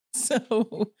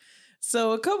So,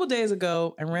 so a couple days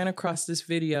ago, I ran across this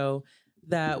video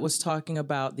that was talking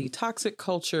about the toxic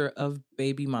culture of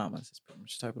baby mamas. That's pretty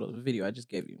much the title of the video I just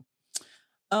gave you.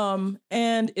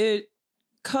 And it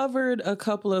covered a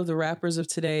couple of the rappers of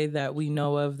today that we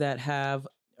know of that have,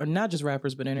 or not just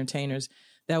rappers, but entertainers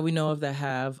that we know of that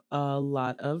have a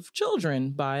lot of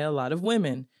children by a lot of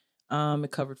women.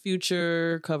 It covered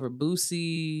Future, covered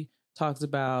Boosie, talked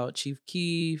about Chief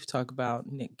Keef, talked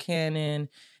about Nick Cannon,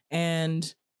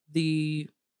 and the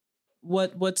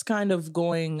what's kind of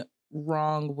going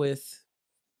wrong with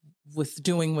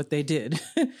doing what they did,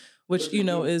 which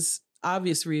is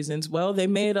obvious reasons. Well, they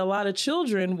made a lot of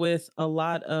children with a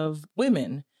lot of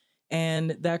women,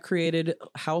 and that created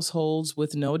households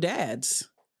with no dads.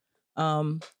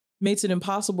 Makes it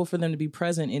impossible for them to be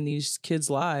present in these kids'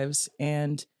 lives.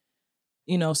 And,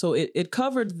 so it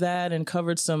covered that and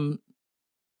covered some,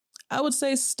 I would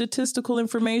say, statistical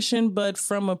information, but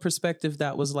from a perspective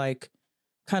that was like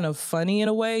kind of funny in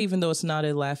a way, even though it's not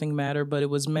a laughing matter, but it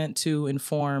was meant to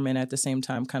inform and at the same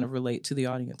time kind of relate to the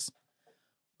audience.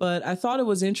 But I thought it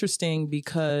was interesting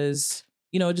because,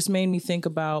 it just made me think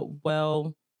about,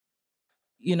 well,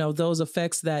 those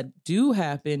effects that do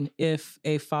happen if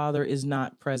a father is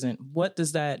not present. What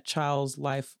does that child's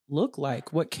life look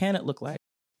like? What can it look like?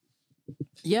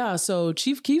 Yeah, so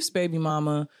Chief Keef's baby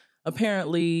mama,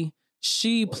 apparently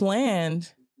she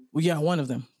planned, one of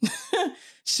them.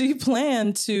 She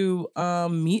planned to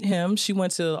meet him. She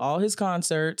went to all his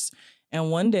concerts. And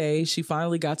one day she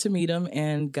finally got to meet him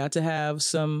and got to have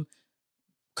some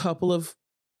couple of,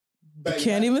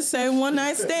 can't even say one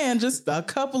night stand, just a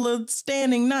couple of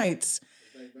standing nights,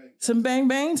 some bang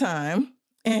bang time,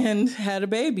 and had a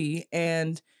baby.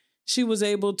 And she was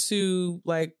able to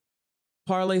like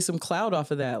parlay some clout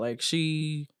off of that. Like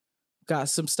she got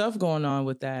some stuff going on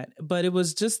with that. But it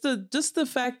was just the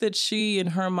fact that she in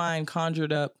her mind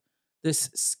conjured up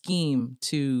this scheme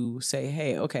to say,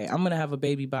 hey, okay, I'm going to have a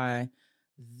baby by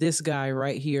this guy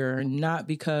right here, not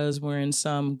because we're in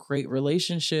some great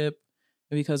relationship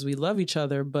and because we love each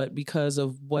other, but because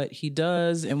of what he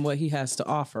does and what he has to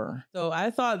offer. So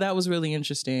I thought that was really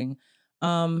interesting.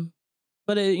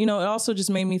 But it also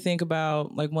just made me think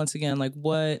about, like, once again, like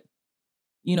what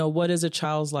is a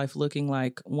child's life looking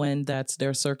like when that's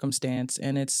their circumstance?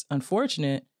 And it's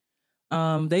unfortunate.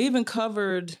 They even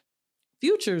covered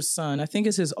Future's son, I think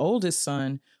it's his oldest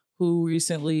son, who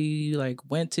recently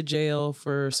went to jail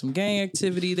for some gang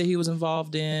activity that he was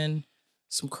involved in,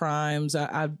 some crimes.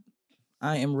 I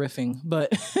am riffing,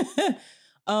 but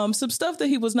some stuff that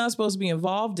he was not supposed to be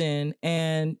involved in.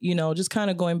 And, just kind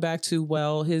of going back to,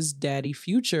 well, his daddy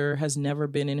Future has never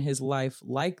been in his life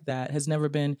like that, has never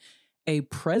been a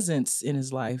presence in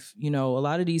his life. A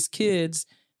lot of these kids,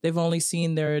 they've only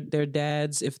seen their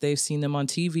dads if they've seen them on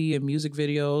TV and music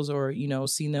videos or,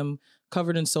 seen them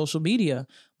covered in social media,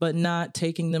 but not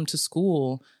taking them to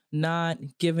school, not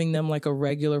giving them like a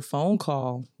regular phone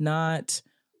call, not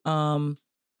putting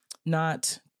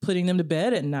them to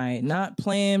bed at night, not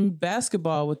playing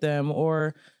basketball with them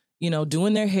or,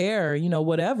 doing their hair,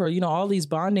 whatever, all these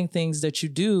bonding things that you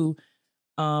do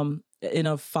in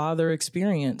a father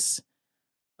experience.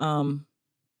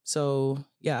 So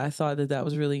yeah, I thought that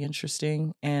was really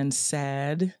interesting and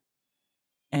sad.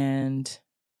 And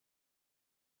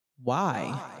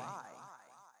why?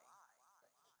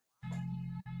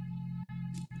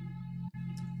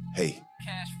 Hey.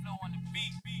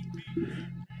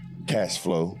 Cash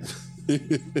flow.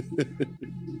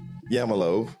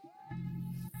 Yamalo.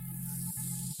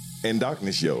 And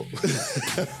Darkness Yo.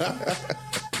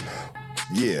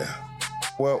 Yeah.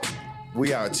 Well,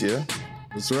 we out here.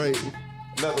 That's right.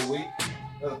 Another week.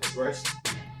 Another progression.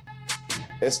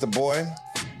 It's the boy.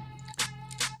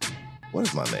 What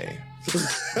is my name?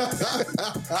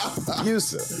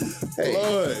 Yusuf. Hey.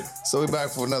 Lord. So we're back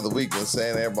for another week. I'm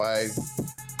saying, everybody,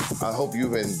 I hope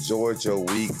you've enjoyed your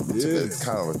week. Yes. Took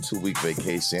kind of a 2-week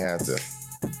vacation. Had to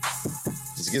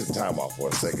just get some time off for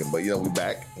a second. But, we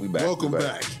back. Welcome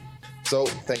back. So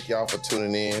thank y'all for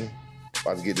tuning in.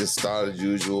 About to get this started as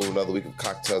usual. Another week of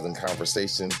cocktails and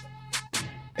conversation.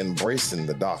 Embracing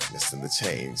the darkness and the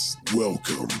change.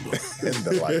 Welcome. And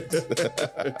the light.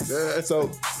 So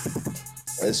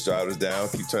let's drive this down.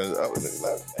 Keep turning it up and then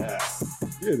left.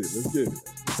 Let's get it.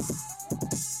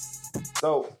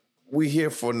 So we here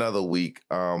for another week.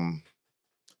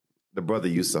 The brother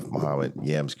Yusuf Muhammad,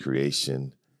 Yam's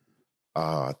Creation.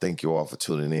 Thank you all for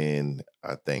tuning in.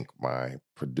 I thank my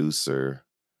producer.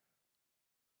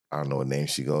 I don't know what name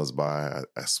she goes by.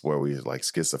 I swear we like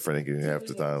schizophrenic in half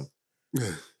the time.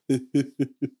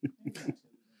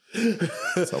 So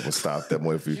I'm gonna stop that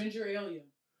one for you. Ginger ale.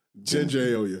 Ginger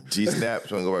ale, you. G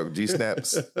snaps. You want to go back? G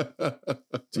snaps.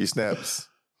 G snaps.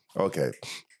 Okay.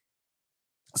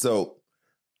 So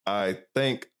I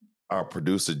thank our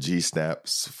producer G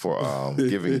Snaps for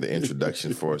giving the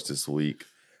introduction for us this week.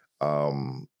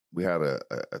 We had a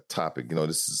topic. You know,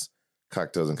 this is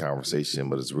cocktails and conversation,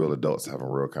 but it's real adults having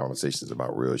real conversations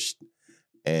about real shit.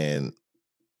 And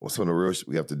some of the real shit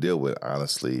we have to deal with,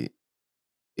 honestly,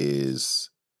 is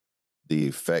the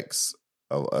effects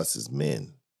of us as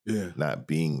men not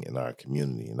being in our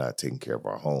community and not taking care of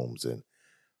our homes. And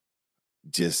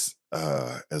just,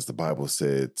 as the Bible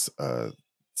said,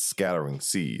 scattering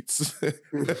seeds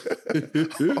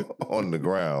on the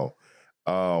ground.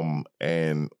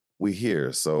 And we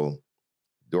here. So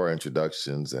do our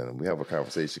introductions and we have a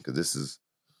conversation because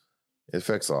it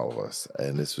affects all of us.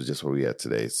 And this was just where we at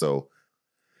today. So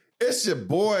it's your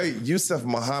boy, Yusuf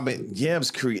Muhammad, Yams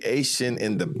Creation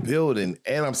in the building.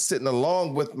 And I'm sitting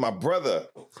along with my brother.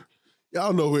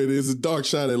 Y'all know who it is. It's Dark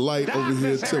Shining Light over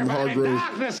here, Tim Hargrove.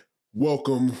 Darkness.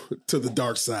 Welcome to the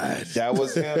dark side. That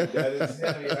was him. That is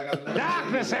him.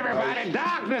 Darkness, everybody,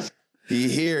 darkness. He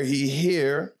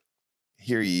here.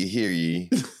 Hear ye.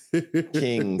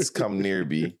 Kings come near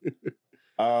me.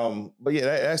 But yeah,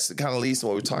 that's kind of leads to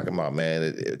what we're talking about,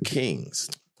 man. Kings.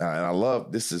 And I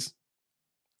love this is,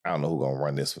 I don't know who's going to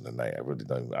run this one tonight. I really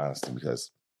don't, honestly,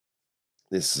 because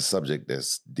this is a subject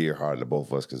that's dear heart to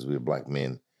both of us because we're black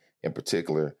men in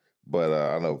particular. But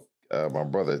I know my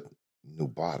brother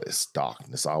Nubatis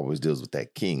Darkness always deals with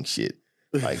that king shit.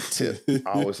 Like Tip,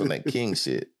 always on that king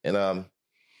shit. And I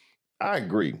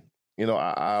agree. You know,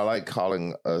 I like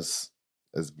calling us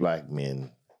as black men,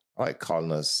 I like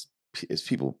calling us as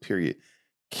people, period,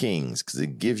 kings, because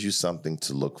it gives you something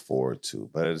to look forward to.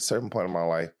 But at a certain point in my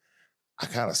life, I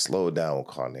kind of slowed down with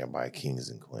calling everybody kings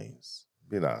and queens.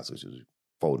 Being honest with you,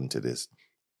 fold into this.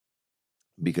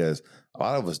 Because a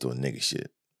lot of us doing nigga shit.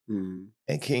 Mm.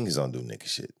 And kings don't do nigga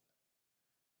shit.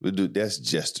 That's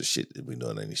jester shit that we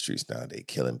doing in the streets nowadays,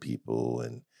 killing people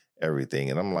and everything.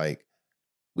 And I'm like,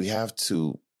 we have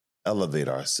to elevate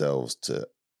ourselves to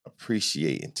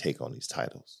appreciate and take on these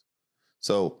titles.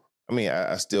 So, I mean,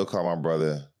 I still call my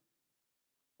brother,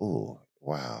 oh,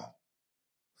 wow.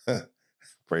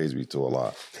 Praise be to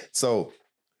Allah. So,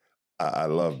 I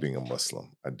love being a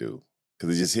Muslim. I do.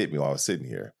 Because it just hit me while I was sitting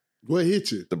here. What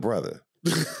hit you? The brother.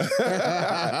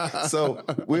 So,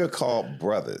 we're called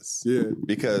brothers. Yeah.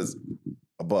 Because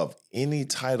above any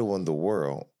title in the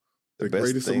world, the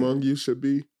greatest among you should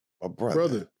be a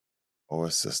brother. Or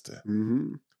a sister.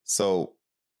 Mm-hmm. So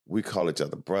we call each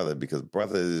other brother because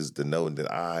brother is the note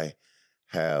that I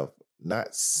have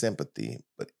not sympathy,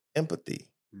 but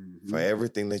empathy for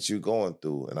everything that you're going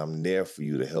through. And I'm there for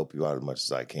you to help you out as much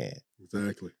as I can.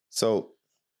 Exactly. So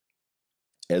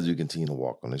as we continue to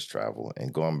walk on this travel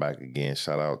and going back again,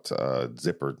 shout out to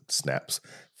Zipper Snaps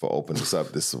for opening us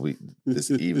up this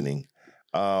evening,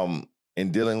 and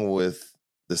dealing with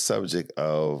the subject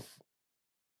of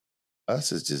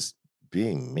us as just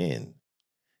being men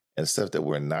and stuff that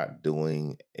we're not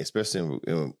doing, especially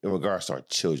in regards to our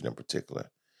children in particular.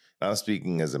 And I'm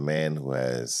speaking as a man who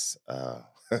has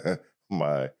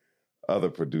my other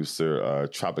producer,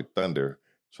 Tropic Thunder,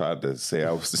 tried to say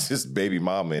I was just baby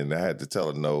mama, and I had to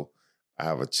tell her, no, I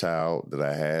have a child that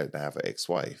I have an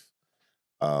ex-wife.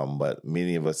 But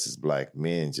many of us as black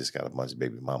men just got a bunch of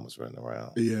baby mamas running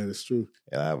around. Yeah, that's true.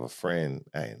 And I have a friend,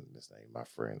 and this ain't my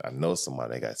friend. I know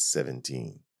somebody that got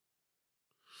 17.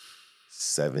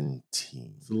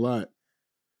 17. It's a lot.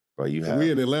 Bro,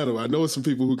 we in Atlanta. I know some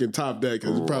people who can top that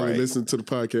because probably listen to the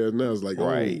podcast now. It's like,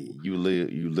 right. Oh. You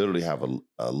literally have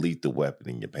a lethal weapon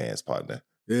in your pants, partner.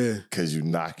 Yeah. Because you're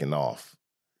knocking off.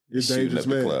 You're dangerous,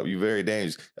 man. The club. You're very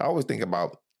dangerous. I always think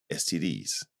about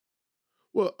STDs.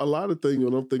 Well, a lot of things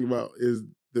what I'm thinking about is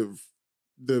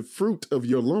the fruit of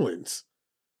your loins.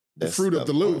 The fruit of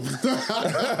the loom.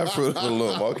 Fruit of the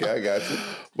loom. Okay, I got you.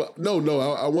 But no,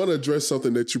 I want to address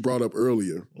something that you brought up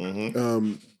earlier.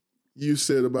 Mm-hmm. You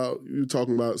said you were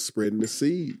talking about spreading the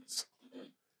seeds.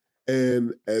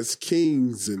 And as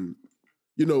kings and,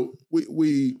 you know,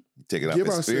 we taking off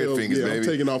the spirit fingers, baby. I'm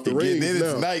taking off the rings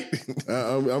now. Night.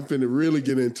 I'm finna really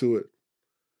get into it.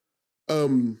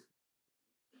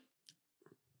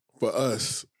 For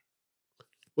us,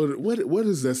 what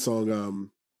is that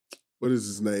song? What is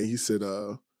his name? He said,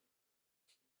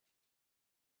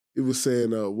 it was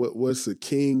saying, what's a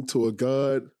king to a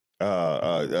god?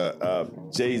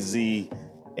 Jay-Z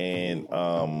and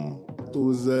who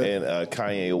was that? And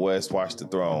Kanye West, Watch the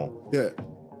Throne. Yeah.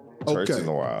 Church in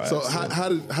the Wild. So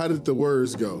how did the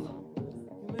words go?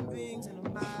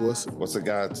 What's a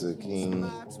god to a king?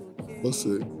 What's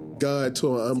a god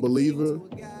to an unbeliever?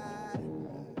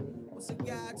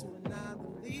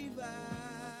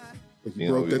 You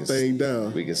broke that thing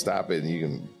down. We can stop it and you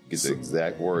can get the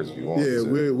exact words if you want. Yeah,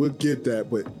 we'll get that.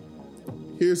 But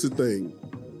here's the thing.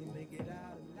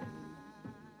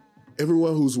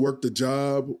 Everyone who's worked a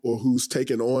job or who's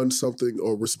taken on something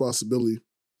or responsibility,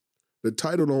 the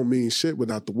title don't mean shit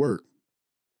without the work.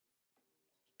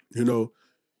 You know,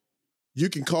 you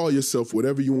can call yourself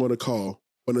whatever you want to call,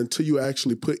 but until you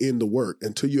actually put in the work,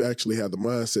 until you actually have the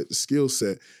mindset, the skill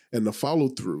set, and the follow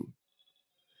through.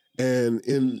 And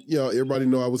everybody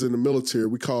know I was in the military.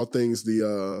 We call things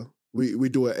we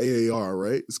do an AAR,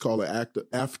 right? It's called an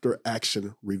after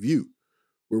action review,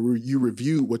 where you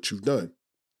review what you've done.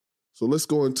 So let's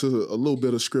go into a little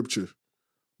bit of scripture.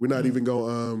 We're not even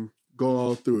going to go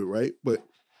all through it, right? But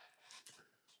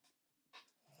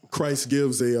Christ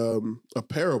gives a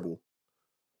parable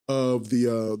of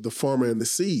the farmer and the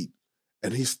seed,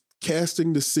 and he's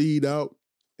casting the seed out,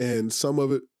 and some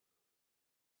of it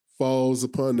falls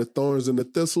upon the thorns and the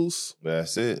thistles.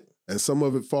 That's it. And some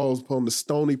of it falls upon the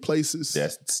stony places.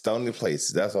 That's stony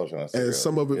places. That's what I was trying to say. And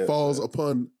some of it falls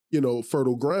upon,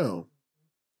 fertile ground.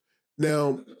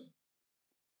 Now,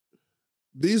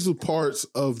 these are parts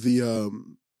of the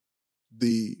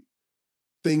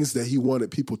things that he wanted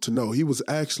people to know. He was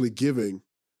actually giving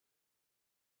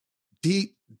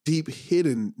deep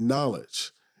hidden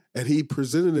knowledge. And he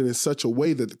presented it in such a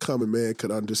way that the common man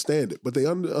could understand it. But they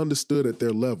understood at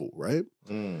their level, right?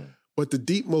 But the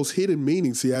deep, most hidden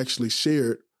meanings he actually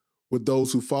shared with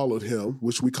those who followed him,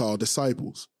 which we call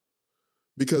disciples.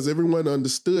 Because everyone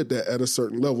understood that at a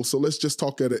certain level. So let's just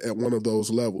talk at one of those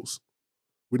levels.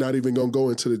 We're not even going to go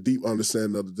into the deep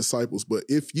understanding of the disciples. But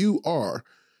if you are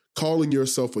calling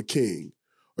yourself a king,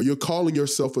 or you're calling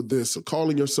yourself a this, or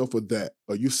calling yourself a that,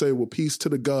 or you say, well, peace to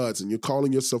the gods, and you're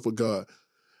calling yourself a god,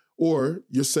 or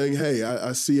you're saying, hey,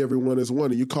 I see everyone as one,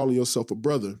 and you're calling yourself a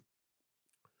brother.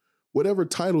 Whatever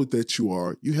title that you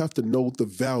are, you have to know the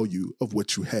value of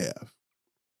what you have.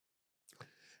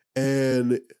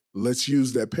 And let's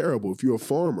use that parable. If you're a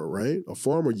farmer, right? A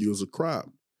farmer yields a crop.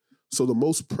 So the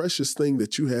most precious thing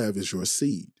that you have is your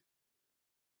seed.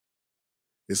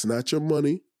 It's not your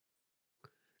money.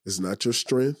 It's not your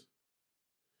strength.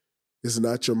 It's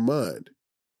not your mind.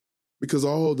 Because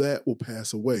all that will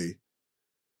pass away.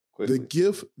 Quickly. The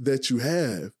gift that you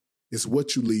have is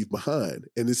what you leave behind,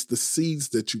 and it's the seeds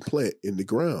that you plant in the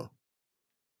ground.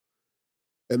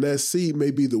 And that seed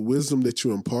may be the wisdom that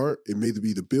you impart, it may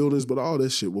be the buildings, but all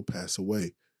that shit will pass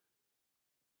away.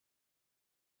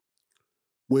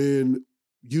 When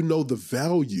you know the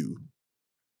value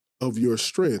of your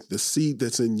strength, the seed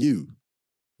that's in you,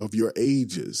 of your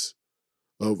ages,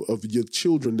 of your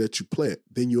children that you plant,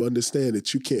 then you understand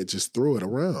that you can't just throw it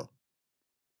around.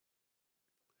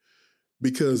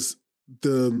 Because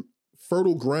the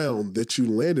fertile ground that you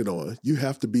landed on, you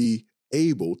have to be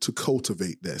able to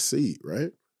cultivate that seed,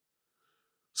 right?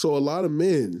 So a lot of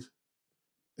men,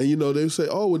 and they say,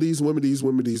 oh, well, these women.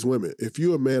 If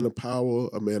you're a man of power,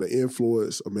 a man of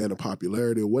influence, a man of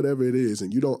popularity, or whatever it is,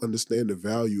 and you don't understand the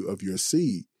value of your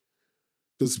seed,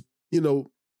 because,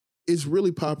 it's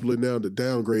really popular now to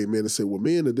downgrade men and say, well,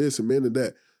 men are this and men are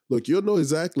that. Look, you'll know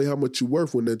exactly how much you're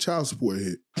worth when that child support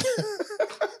hit.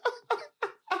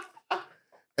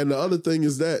 And the other thing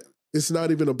is that it's not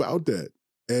even about that.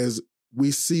 As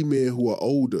we see men who are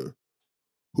older,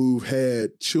 who've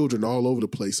had children all over the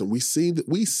place, and we see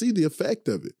the effect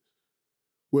of it.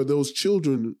 Where those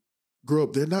children grow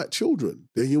up, they're not children.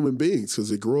 They're human beings because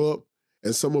they grow up,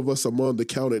 and some of us among the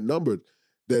counted number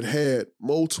that had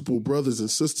multiple brothers and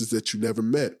sisters that you never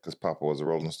met. Because Papa was a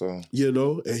Rolling Stone.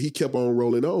 And he kept on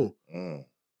rolling on.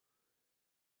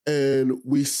 And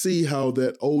we see how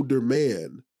that older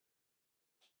man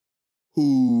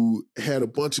who had a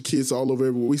bunch of kids all over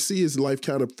everywhere, we see his life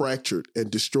kind of fractured and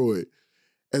destroyed.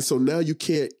 And so now you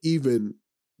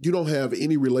don't have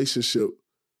any relationship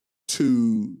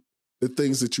to the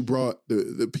things that you brought,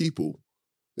 the people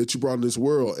that you brought in this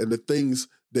world and the things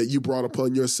that you brought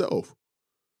upon yourself.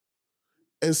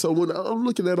 And so when I'm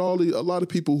looking at a lot of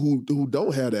people who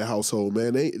don't have that household,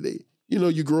 man, they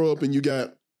you grow up and you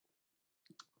got,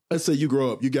 let's say you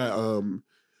grow up, you got,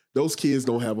 those kids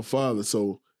don't have a father.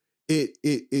 So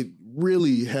it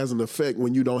really has an effect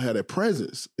when you don't have that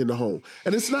presence in the home.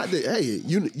 And it's not that, hey,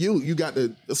 you got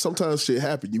to, sometimes shit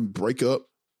happen. You break up,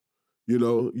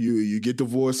 you get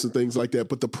divorced and things like that.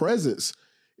 But the presence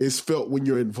is felt when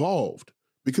you're involved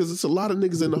because it's a lot of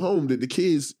niggas in the home that the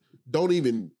kids don't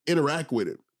even interact with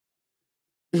him.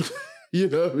 You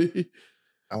know what I mean?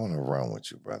 I want to run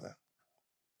with you, brother.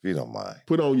 If you don't mind.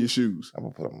 Put on your shoes. I'm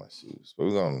going to put on my shoes. But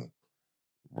I'm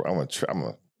going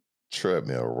to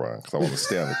treadmill run because I want to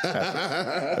stay on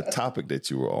the topic that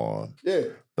you were on. Yeah.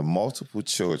 The multiple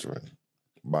children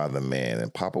by the man,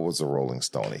 and Papa was a Rolling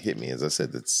Stone. It hit me, as I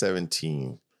said, that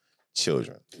 17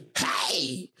 children.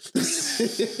 Hey!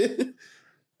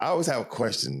 I always have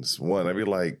questions. One, I'd be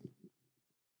like,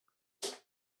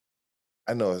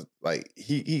 I know, like,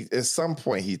 he at some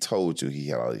point he told you he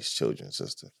had all these children,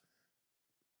 sister.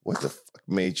 What the fuck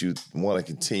made you want to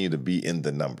continue to be in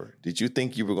the number? Did you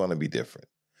think you were going to be different?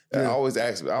 Yeah. I always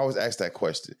ask that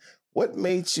question. What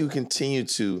made you continue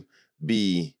to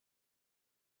be?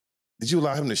 Did you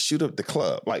allow him to shoot up the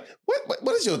club? Like,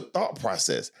 what is your thought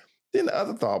process? Then the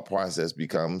other thought process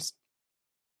becomes,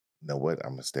 you know what?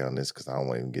 I'm gonna stay on this because I don't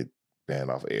want to even get banned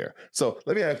off air. So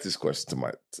let me ask this question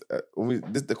to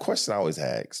the question I always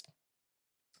ask.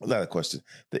 Not a question.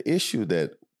 The issue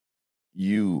that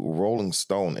you Rolling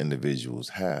Stone individuals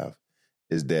have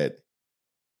is that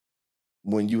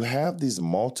when you have these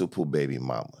multiple baby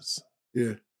mamas,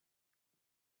 yeah,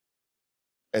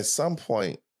 at some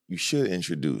point you should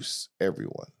introduce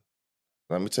everyone.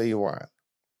 Let me tell you why.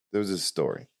 There was this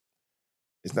story.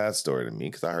 It's not a story to me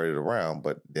because I heard it around,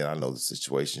 but then I know the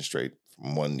situation straight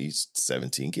from one of these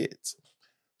 17 kids.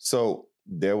 So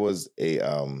there was a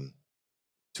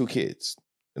 2 kids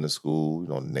in the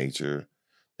school, nature.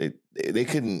 They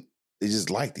couldn't, they just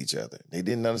liked each other. They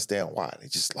didn't understand why. They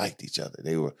just liked each other.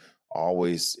 They were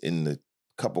always in the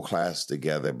couple classes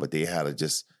together, but they had an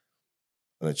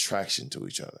attraction to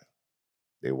each other.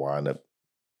 They wind up,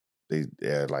 they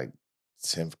had like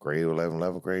 10th grade or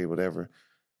 11th grade, whatever.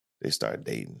 They started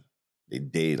dating. They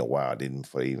dated a while,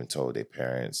 before they even told their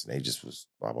parents, and they just was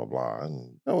blah, blah, blah.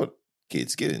 And you know what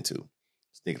kids get into?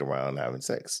 Sneaking around and having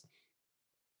sex.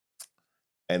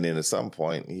 And then at some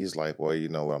point, he's like, well, you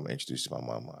know what? I'm going to introduce you to my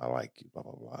mama. I like you, blah,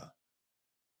 blah, blah.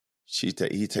 He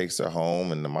takes her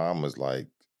home, and the mom was like,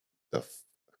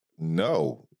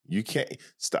 no, you can't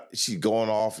stop. She's going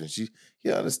off, and you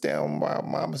understand why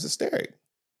mom is hysteric.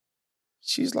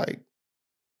 She's like,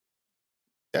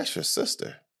 that's your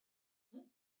sister.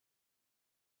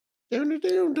 Right.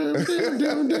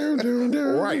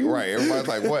 Everybody's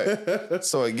like, what?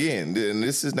 So again, and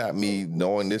this is not me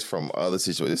knowing this from other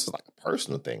situations. This is like a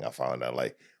personal thing I found out.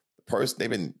 Like, the person, they've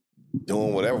been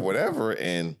doing whatever,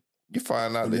 and you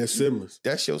find out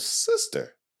that's your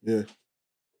sister. Yeah.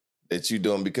 That you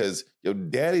doing because your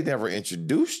daddy never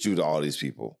introduced you to all these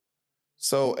people.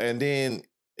 So, and then,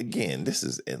 again, this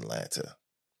is Atlanta.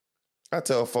 I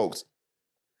tell folks,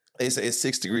 they say it's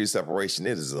 6 degrees separation.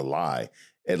 It is a lie.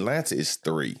 Atlanta is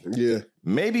 3. Yeah.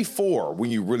 Maybe 4 when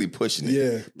you're really pushing it.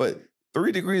 Yeah. But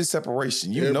 3 degrees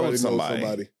separation, Everybody know somebody. Knows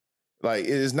somebody. Like, it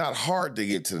is not hard to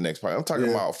get to the next part. I'm talking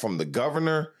about from the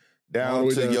governor down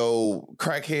to your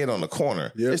crackhead on the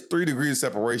corner. Yep. It's 3 degrees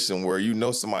separation where you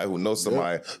know somebody who knows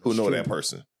somebody who know that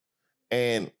person.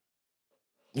 And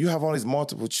you have all these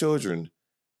multiple children,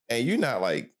 and you're not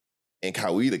like in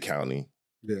Coweta County,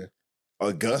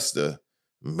 Augusta,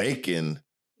 Macon,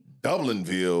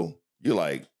 Dublinville. You're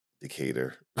like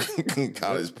Decatur,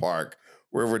 College Park,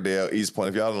 Riverdale, East Point.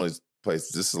 If y'all don't know these places,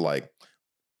 this is like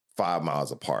 5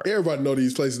 miles apart. Everybody know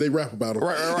these places. They rap about them.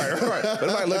 Right. But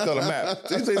if I looked on the map,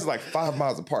 these places are like 5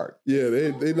 miles apart. Yeah,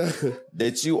 they not.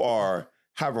 That you are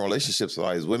having relationships with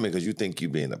all these women because you think you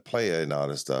being a player and all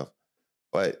this stuff.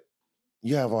 But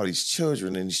you have all these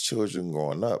children and these children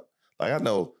growing up. Like, I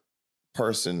know a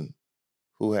person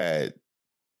who had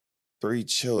 3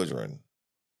 children,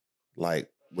 like,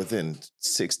 within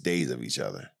 6 days of each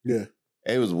other. Yeah.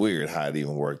 It was weird how it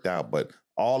even worked out, but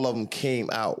all of them came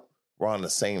out around the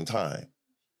same time.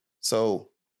 So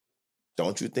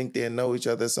don't you think they know each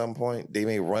other at some point? They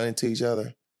may run into each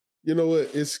other. You know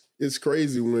what? It's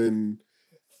crazy when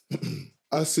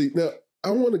I see. Now,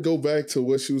 I want to go back to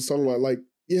what she was talking about. Like,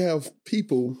 you have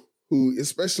people who,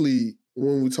 especially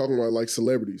when we're talking about like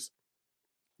celebrities,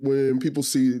 when people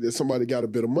see that somebody got a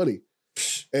bit of money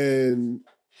and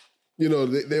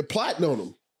they're plotting on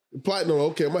them. They're plotting on,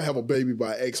 okay, I'm going to have a baby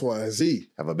by X, Y, and Z.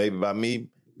 Have a baby by me,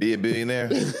 be a billionaire,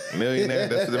 millionaire,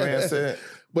 that's what the man said.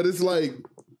 But it's like,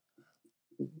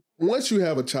 once you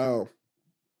have a child,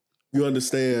 you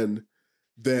understand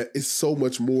that it's so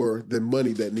much more than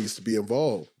money that needs to be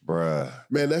involved. Bruh.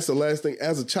 Man, that's the last thing.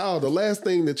 As a child, the last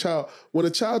thing when a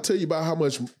child tell you about how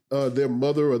much their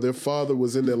mother or their father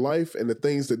was in their life and the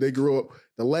things that they grew up,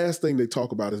 the last thing they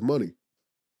talk about is money.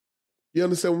 You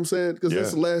understand what I'm saying? Because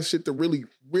that's the last shit that really,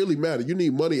 really matter. You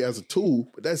need money as a tool,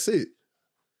 but that's it.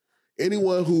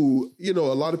 Anyone who, a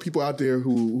lot of people out there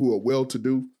who are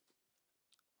well-to-do,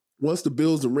 once the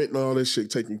bills and rent and all that shit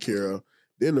taken care of,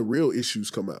 then the real issues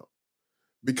come out.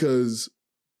 Because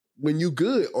when you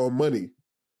good on money,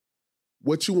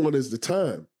 what you want is the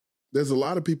time. there's a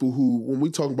lot of people who, when we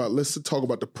talk about, let's talk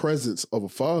about the presence of a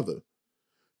father,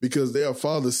 because there are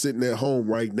fathers sitting at home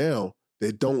right now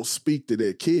that don't speak to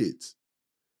their kids.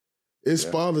 It's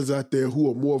fathers out there who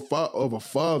are more of a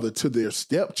father to their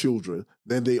stepchildren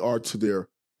than they are to their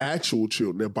actual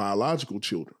children, their biological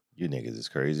children. You niggas is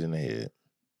crazy in the head.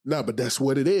 Nah, but that's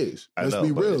what it is. Let's I know,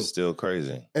 be but real. it's still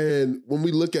crazy. And when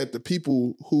we look at the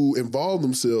people who involve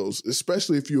themselves,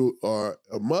 especially if you are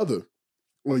a mother,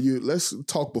 or let's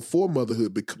talk before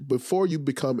motherhood, before you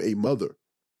become a mother.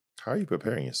 How are you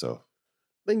preparing yourself?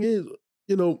 Thing is,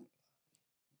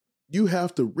 you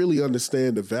have to really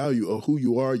understand the value of who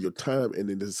you are, your time, and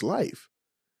in this life.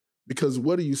 Because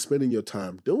what are you spending your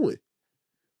time doing?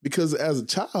 Because as a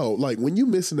child, like when you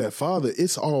missing that father,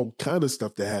 it's all kind of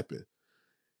stuff that happen.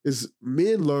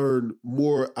 Men learn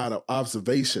more out of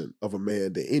observation of a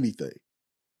man than anything.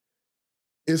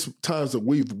 It's times that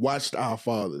we've watched our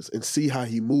fathers and see how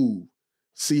he moved,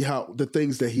 see how the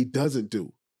things that he doesn't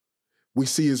do. We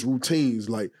see his routines.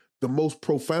 Like the most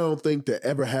profound thing that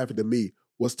ever happened to me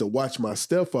was to watch my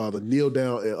stepfather kneel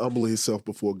down and humble himself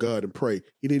before God and pray.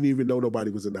 He didn't even know nobody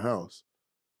was in the house.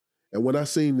 And when I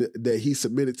seen that he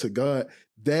submitted to God,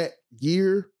 that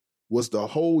year was the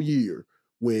whole year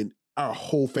when our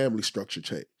whole family structure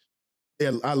changed.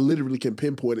 And I literally can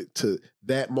pinpoint it to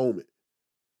that moment.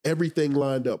 Everything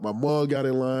lined up. My mom got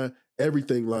in line.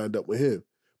 Everything lined up with him.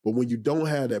 But when you don't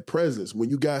have that presence, when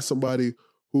you got somebody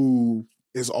who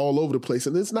is all over the place,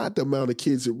 and it's not the amount of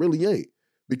kids, it really ain't.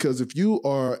 Because if you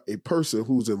are a person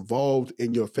who's involved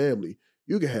in your family,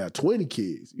 you can have 20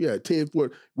 kids. You have 10,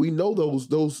 4. We know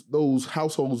those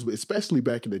households, especially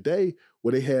back in the day,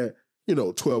 where they had,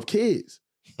 12 kids.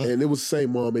 And it was the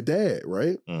same mom and dad,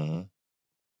 right? Mm-hmm.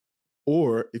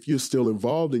 Or if you're still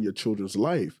involved in your children's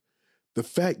life, the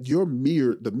fact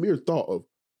the mere thought of,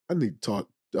 I need to talk,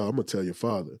 I'm going to tell your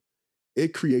father,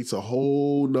 it creates a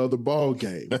whole nother ball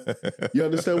game. You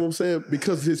understand what I'm saying?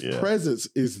 Because his presence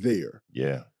is there.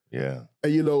 Yeah, yeah.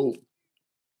 And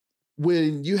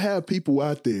when you have people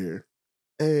out there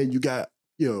and you got,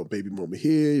 baby mama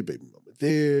here, baby mama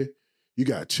there, you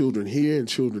got children here and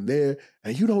children there,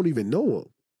 and you don't even know them.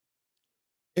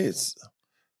 It's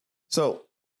so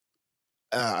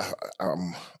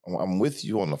I'm with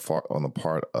you on the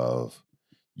part of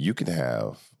you can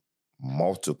have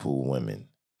multiple women,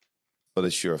 but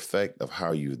it's your effect of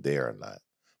how you're there or not.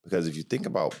 Because if you think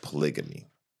about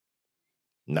polygamy,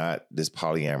 not this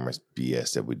polyamorous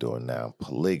BS that we're doing now,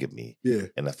 polygamy,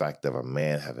 and the fact of a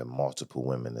man having multiple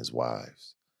women as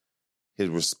wives, his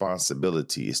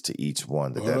responsibility is to each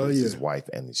one. That is his wife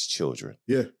and his children.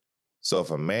 Yeah. So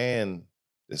if a man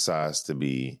decides to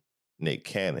be Nick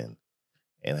Cannon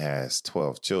and has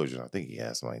 12 children, I think he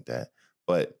has something like that,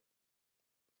 but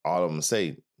all of them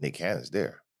say Nick Cannon's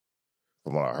there.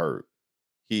 From what I heard,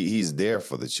 he's there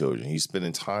for the children. He's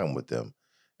spending time with them,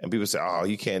 and people say, "Oh,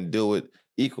 you can't do it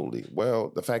equally."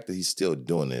 Well, the fact that he's still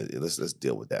doing it, let's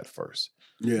deal with that first.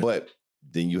 Yeah. But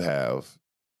then you have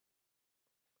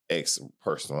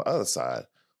ex-person on the other side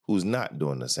who's not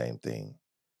doing the same thing,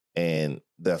 and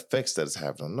the effects that it's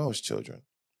having on those children,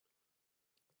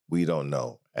 we don't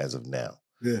know as of now.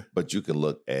 Yeah. But you can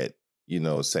look at,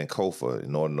 Sankofa.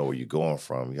 In order to know where you're going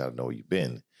from, you got to know where you've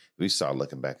been. We start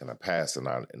looking back in the past in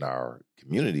our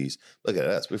communities. Look at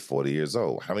us. We're 40 years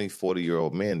old. How many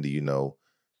 40-year-old men do you know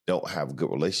don't have a good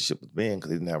relationship with men because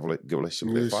they didn't have a good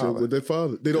relationship with their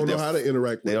father? They don't know how to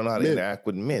interact with men. They don't know how to interact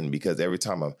with men because every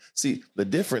time see, the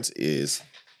difference is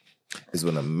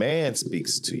when a man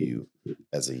speaks to you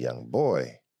as a young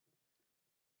boy,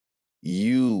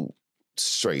 you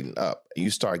straighten up and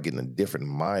you start getting a different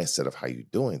mindset of how you're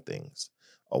doing things.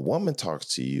 A woman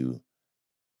talks to you,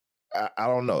 I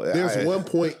don't know. There's one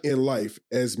point in life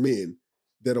as men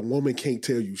that a woman can't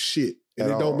tell you shit. And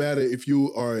it don't matter if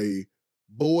you are a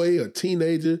boy, a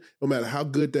teenager, no matter how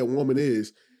good that woman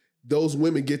is, those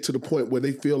women get to the point where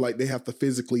they feel like they have to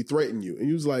physically threaten you. And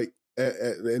you was like,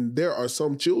 and there are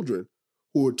some children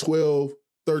who are 12,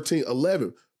 13,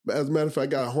 11. As a matter of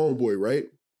fact, I got a homeboy, right?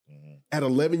 Mm-hmm. At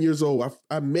 11 years old,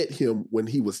 I met him when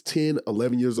he was 10,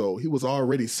 11 years old. He was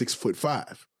already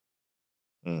 6'5".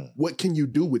 What can you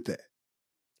do with that?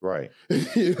 Right.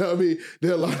 You know what I mean?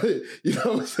 There are a lot of, you know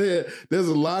what I'm saying? There's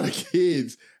a lot of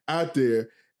kids out there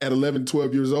at 11,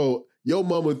 12 years old. Your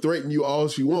mama threaten you all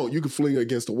she want. You can fling her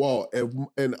against the wall.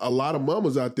 And a lot of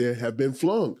mamas out there have been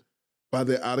flung by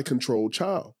their out of control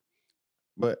child.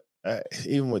 But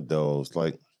even with those,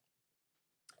 like,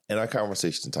 and our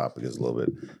conversation topic is a little bit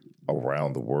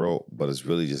around the world, but it's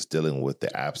really just dealing with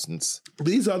the absence.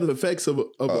 These are the effects of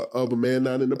a man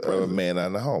not in the present. Of a man not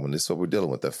in the home. And this is what we're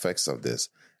dealing with, the effects of this.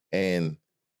 And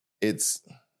it's,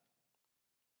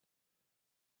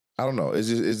 I don't know. It's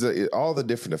just all the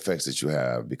different effects that you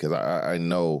have, because I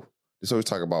know this always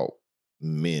talk about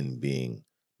men being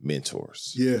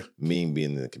mentors. Yeah. Men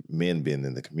being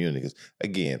in the community. Because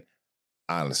again,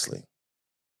 honestly,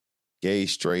 gay,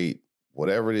 straight,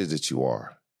 whatever it is that you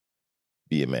are,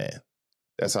 be a man.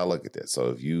 That's how I look at that. So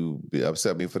if you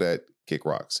upset me for that, kick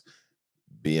rocks.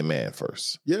 Be a man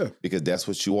first. Yeah. Because that's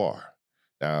what you are.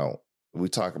 Now, we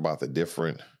talk about the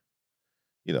different,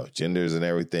 genders and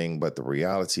everything, but the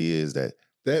reality is that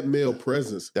male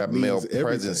presence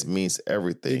means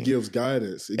everything. It gives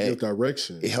guidance. It gives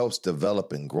direction. It helps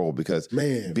develop and grow, because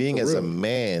being as a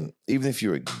man, even if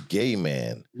you're a gay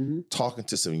man, talking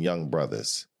to some young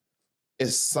brothers,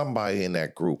 it's somebody in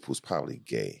that group who's probably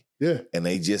gay. Yeah. And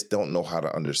they just don't know how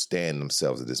to understand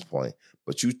themselves at this point.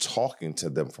 But you talking to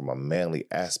them from a manly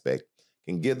aspect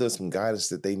can give them some guidance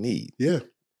that they need. Yeah.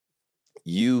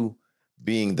 You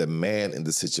being the man in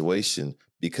the situation,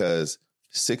 because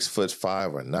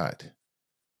 6'5" or not.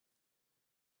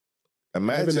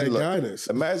 Imagine that guidance.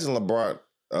 Imagine LeBron,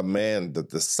 a man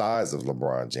the size of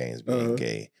LeBron James being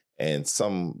gay, and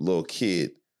some little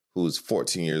kid who's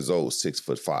 14 years old,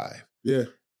 6'5". Yeah.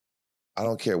 I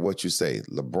don't care what you say.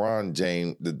 LeBron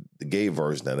James, the gay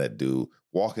version of that dude,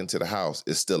 walk into the house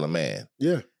is still a man.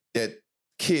 Yeah. That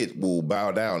kid will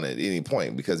bow down at any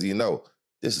point, because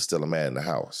this is still a man in the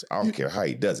house. I don't care how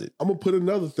he does it. I'm going to put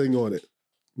another thing on it.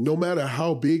 No matter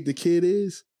how big the kid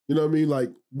is, you know what I mean? Like,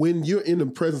 when you're in the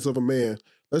presence of a man,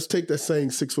 let's take that same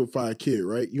 6'5" kid,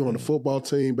 right? You're on the football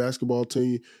team, basketball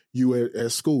team, you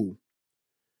at school.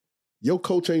 Your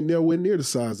coach ain't nowhere near the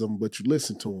size of him, but you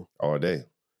listen to him. All day.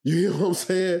 You hear what I'm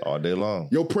saying? All day long.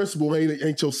 Your principal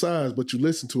ain't your size, but you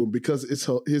listen to him because it's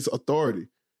his authority,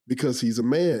 because he's a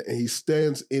man and he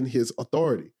stands in his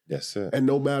authority. Yes, sir. And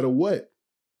no matter what,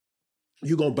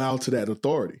 you're going to bow to that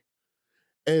authority.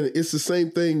 And it's the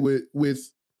same thing with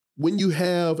when you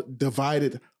have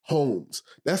divided homes.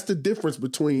 That's the difference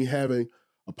between having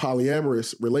a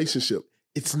polyamorous relationship.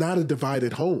 It's not a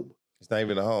divided home. It's not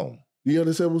even a home. You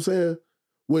understand what I'm saying?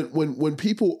 When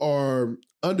people are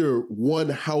under one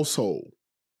household,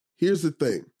 here's the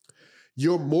thing.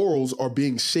 Your morals are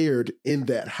being shared in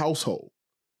that household.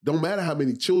 Don't matter how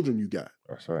many children you got.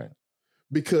 That's right.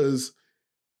 Because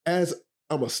as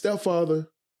I'm a stepfather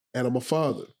and I'm a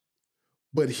father,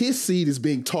 but his seed is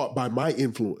being taught by my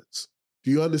influence.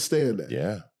 Do you understand that?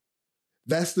 Yeah.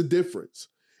 That's the difference.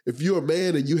 If you're a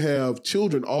man and you have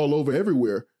children all over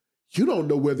everywhere, you don't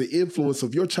know where the influence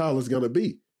of your child is going to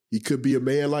be. He could be a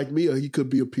man like me, or he could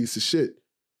be a piece of shit.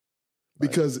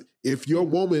 Because if your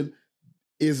woman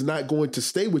is not going to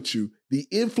stay with you, the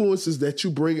influences that you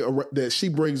bring, that she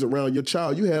brings around your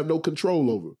child, you have no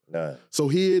control over. None. So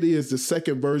here it is, the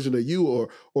second version of you,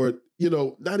 or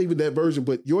not even that version,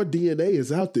 but your DNA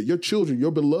is out there. Your children,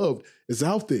 your beloved is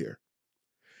out there.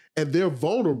 And they're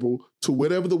vulnerable to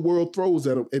whatever the world throws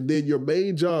at them. And then your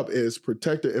main job as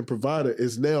protector and provider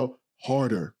is now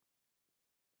harder.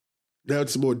 Now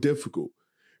it's more difficult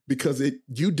because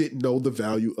you didn't know the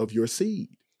value of your seed.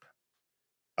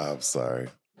 I'm sorry.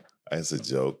 It's a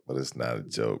joke, but it's not a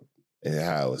joke. And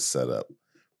how it's set up.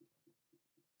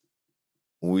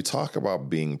 When we talk about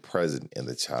being present in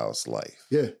the child's life,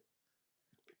 yeah,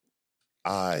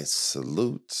 I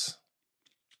salute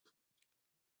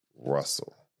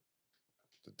Russell,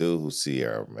 the dude who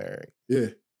Sierra married. Yeah.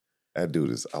 That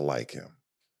dude I like him.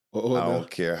 I don't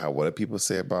care what people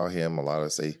say about him. A lot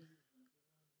of say,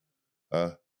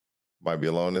 might be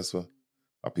alone this one.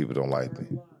 My people don't like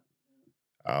me.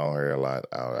 I don't hear a lot.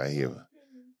 I hear.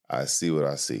 I see what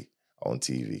I see on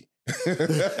TV.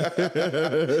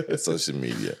 Social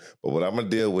media. But what I'm going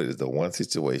to deal with is the one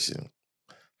situation,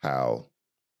 how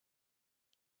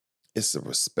it's the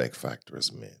respect factor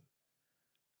as men.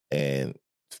 And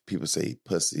people say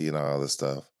pussy and all this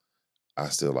stuff. I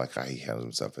still like how he handles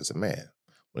himself as a man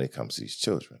when it comes to these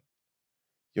children.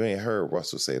 You ain't heard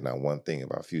Russell say not one thing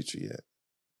about Future yet.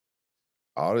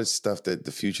 All this stuff that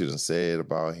the Future done said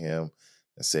about him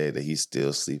and said that he's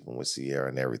still sleeping with Sierra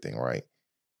and everything, right?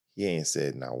 He ain't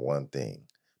said not one thing.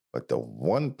 But the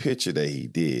one picture that he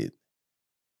did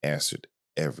answered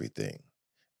everything.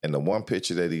 And the one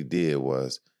picture that he did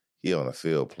was he on the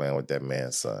field playing with that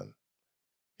man's son.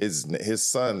 His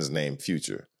son is named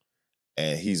Future.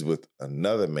 And he's with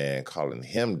another man calling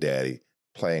him daddy,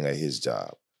 playing at his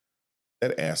job.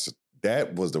 That answer,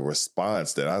 that was the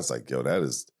response that I was like, yo,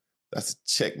 that's a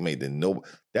checkmate.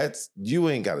 You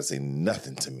ain't got to say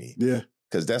nothing to me. Yeah.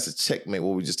 Because that's a checkmate.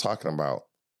 What we're just talking about,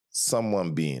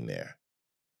 someone being there.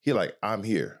 He like, I'm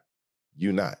here.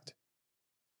 You not.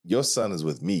 Your son is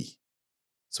with me.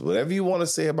 So whatever you want to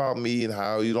say about me and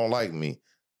how you don't like me,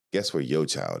 guess where your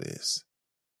child is?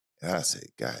 And I said,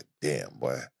 God damn,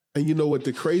 boy. And you know what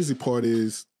the crazy part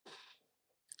is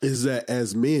that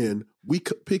as men, we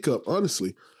could pick up,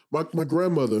 honestly, my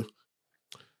grandmother,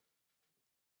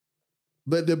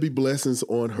 let there be blessings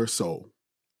on her soul.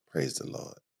 Praise the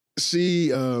Lord.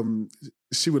 She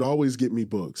would always get me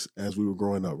books as we were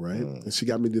growing up, right? And she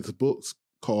got me this book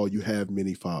called You Have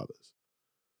Many Fathers.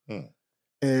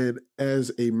 And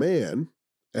as a man,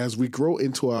 as we grow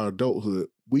into our adulthood,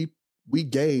 we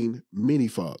gain many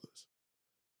fathers.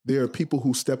 There are people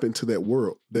who step into that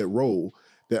role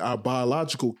that our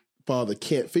biological father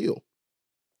can't fill.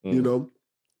 You know,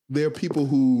 there are people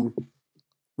who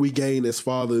we gain as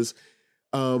fathers.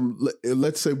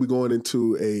 Let's say we're going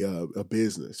into a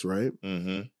business, right?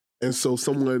 And so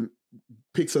someone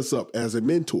picks us up as a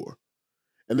mentor,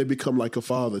 and they become like a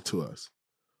father to us.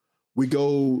 We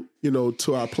go,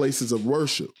 to our places of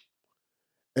worship,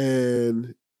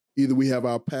 and either we have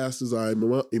our pastors, our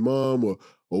imam,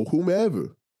 or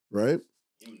whomever, right?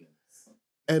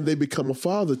 And they become a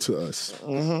father to us.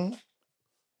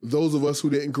 Those of us who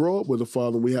didn't grow up with a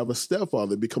father, we have a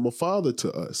stepfather, become a father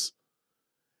to us.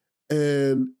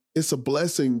 And it's a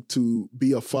blessing to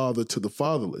be a father to the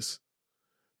fatherless,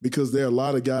 because there are a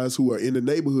lot of guys who are in the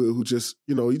neighborhood who just,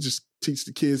 you just teach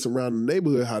the kids around the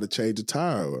neighborhood how to change a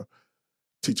tire, or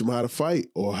teach them how to fight,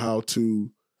 or how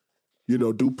to,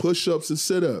 do push-ups and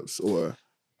sit-ups, or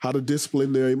how to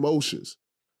discipline their emotions.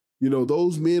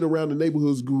 Those men around the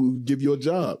neighborhoods who give you a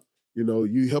job.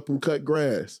 You help them cut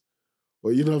grass,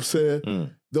 or you know what I'm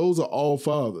saying? Those are all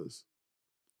fathers.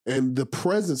 And the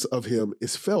presence of him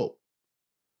is felt.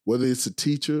 Whether it's a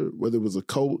teacher, whether it was a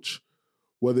coach,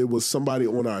 whether it was somebody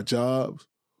on our jobs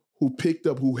who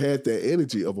had that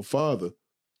energy of a father.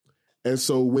 And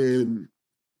so when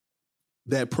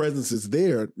that presence is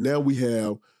there, now we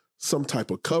have some type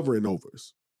of covering over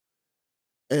us.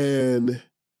 And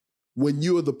when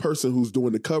you are the person who's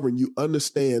doing the covering, you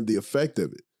understand the effect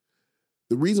of it.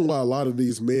 The reason why a lot of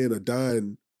these men are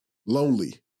dying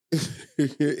lonely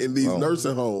in these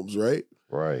nursing homes, right?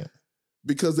 Right.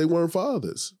 Because they weren't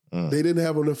fathers. They didn't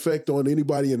have an effect on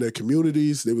anybody in their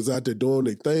communities. They was out there doing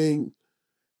their thing.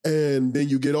 And then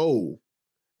you get old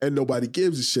and nobody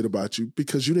gives a shit about you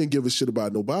because you didn't give a shit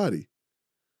about nobody.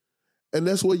 And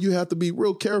that's where you have to be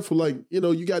real careful. Like,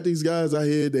 you got these guys out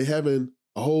here, they having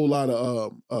a whole lot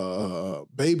of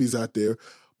babies out there.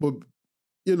 But,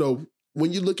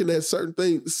 when you're looking at certain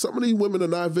things, some of these women are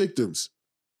not victims.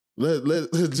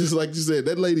 Just like you said,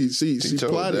 that lady, she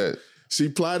plotted. She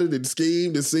plotted and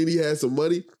schemed and seen he had some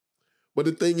money. But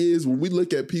the thing is, when we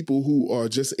look at people who are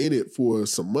just in it for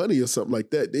some money or something like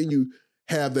that, then you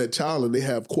have that child and they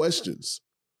have questions.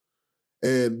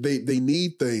 And they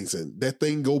need things, and that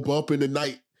thing go bump in the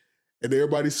night, and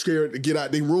everybody's scared to get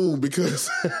out their room because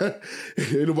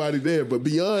ain't nobody there. But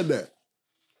beyond that,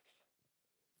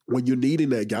 when you're needing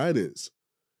that guidance,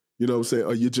 you know what I'm saying,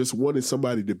 or you just wanting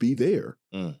somebody to be there,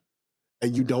 and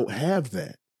you don't have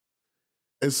that.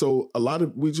 And so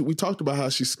we talked about how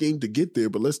she schemed to get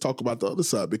there, but let's talk about the other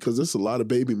side, because there's a lot of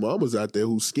baby mamas out there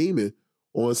who's scheming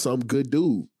on some good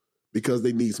dude because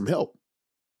they need some help.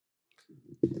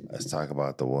 Let's talk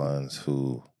about the ones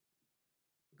who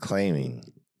claiming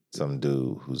some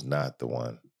dude who's not the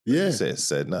one. Yeah.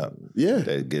 Setting up. Yeah.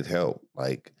 That get help.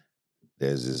 Like,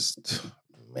 there's this,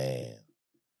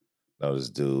 this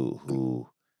dude who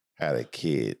had a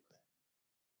kid.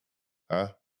 Huh?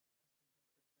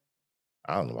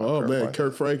 I don't know about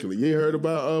Kirk Franklin. You ain't heard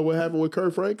about what happened with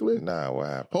Kirk Franklin? Nah, what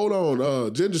happened? Hold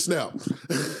on, Ginger Snap.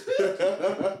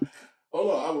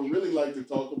 Hold on, I would really like to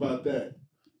talk about that.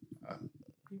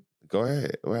 Go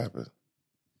ahead. What happened?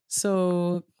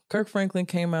 So Kirk Franklin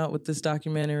came out with this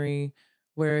documentary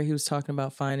where he was talking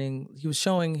about finding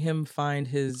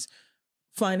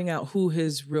out who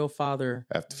his real father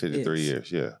after 53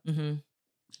 years. Yeah. Mm-hmm.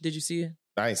 Did you see it?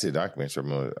 I ain't seen the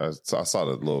documentary. I saw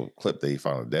the little clip that he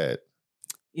found dead.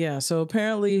 Yeah. So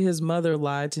apparently his mother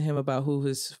lied to him about who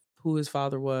his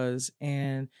father was,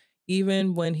 and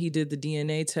even when he did the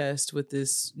DNA test with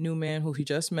this new man who he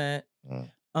just met.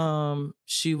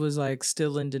 She was like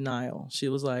still in denial. She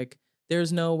was like,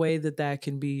 there's no way that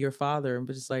can be your father.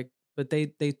 But it's like, but they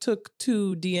took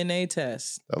 2 DNA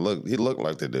tests. He looked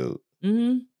like the dude.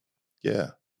 Mm-hmm.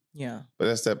 Yeah. Yeah. But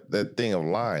that's that thing of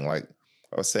lying. Like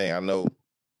I was saying, I know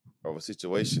of a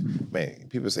situation. Man,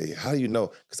 people say, how do you know?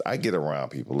 Because I get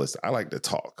around people. Listen, I like to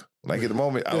talk. When I get a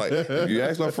moment, if you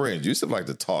ask my friends, Yusuf like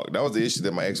to talk. That was the issue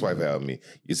that my ex-wife had with me.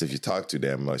 Yusuf, you talk too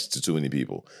damn much to too many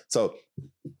people. So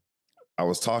I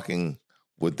was talking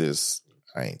with this,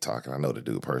 I ain't talking, I know the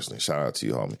dude personally. Shout out to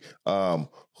you, homie.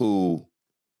 Who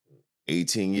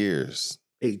 18 years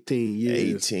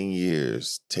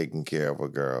taking care of a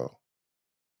girl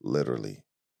literally.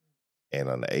 And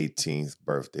on the 18th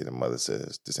birthday, the mother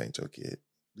says, "This ain't your kid."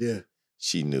 Yeah.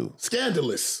 She knew.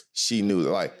 Scandalous. She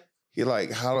knew.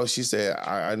 How she said,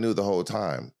 I knew the whole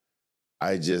time.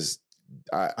 I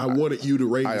wanted you to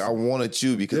raise. I wanted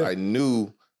you because I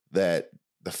knew that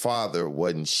the father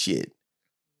wasn't shit.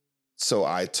 So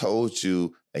I told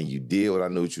you, and you did what I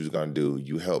knew what you was going to do.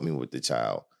 You helped me with the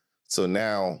child. So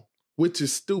now... Which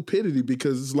is stupidity,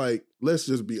 because it's like, let's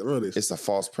just be honest. It's a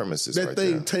false premises. That right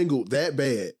thing there. tangled that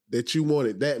bad that you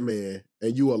wanted that man,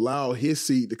 and you allow his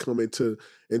seed to come into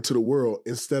the world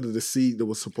instead of the seed that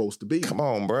was supposed to be. Come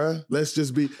on, bruh. Let's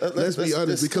just be let's be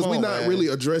honest, because we're not really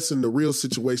addressing the real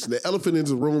situation. The elephant in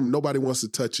the room, nobody wants to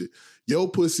touch it. Your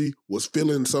pussy was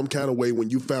feeling some kind of way when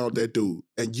you found that dude,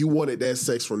 and you wanted that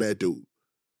sex from that dude.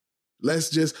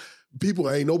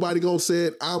 People, ain't nobody gonna say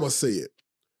it. I'ma say it.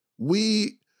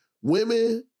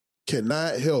 Women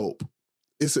cannot help.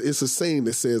 It's a saying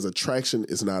that says attraction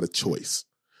is not a choice.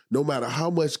 No matter how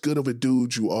much good of a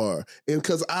dude you are. And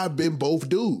because I've been both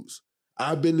dudes.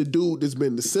 I've been the dude that's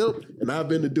been the simp, and I've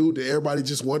been the dude that everybody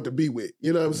just wanted to be with.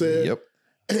 You know what I'm saying? Yep.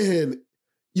 And,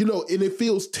 and it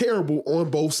feels terrible on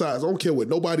both sides. I don't care what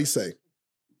nobody say.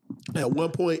 At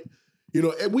one point,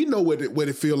 and we know what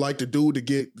it feel like, the dude to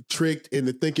get tricked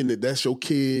into thinking that that's your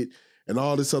kid and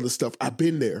all this other stuff. I've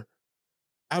been there.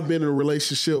 I've been in a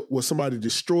relationship where somebody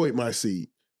destroyed my seed.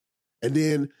 And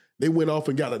then they went off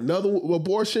and got another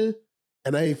abortion,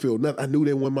 and I ain't feel nothing. I knew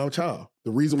they weren't my child.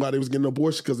 The reason why they was getting an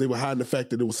abortion because they were hiding the fact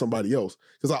that it was somebody else.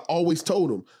 Because I always told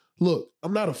them, look,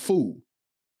 I'm not a fool.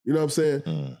 You know what I'm saying?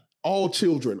 Mm. All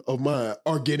children of mine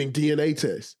are getting DNA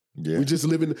tests. Yeah. We just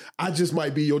live in, I just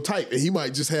might be your type, and he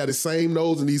might just have the same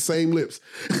nose and these same lips.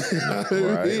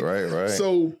 Right.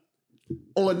 So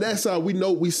on that side,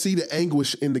 we see the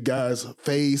anguish in the guy's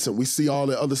face, and we see all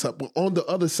the other side. But on the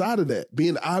other side of that,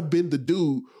 I've been the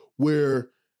dude where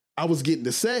I was getting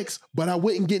the sex, but I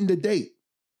wasn't getting the date.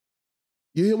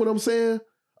 You hear what I'm saying?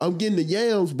 I'm getting the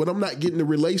yams, but I'm not getting the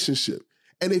relationship.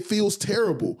 And it feels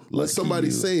terrible when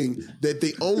somebody's saying that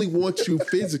they only want you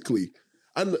physically.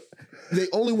 They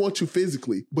only want you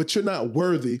physically, but you're not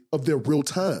worthy of their real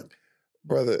time.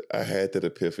 Brother, I had that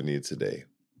epiphany today.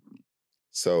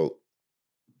 So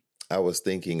I was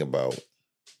thinking about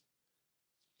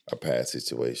a past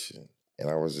situation, and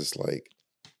I was just like,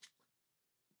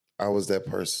 I was that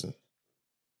person.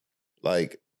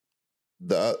 Like,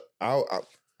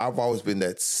 I've always been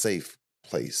that safe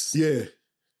place. Yeah.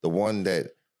 The one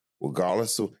that,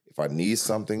 regardless of if I need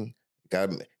something,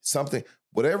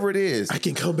 whatever it is, I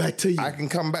can come back to you. I can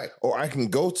come back, or I can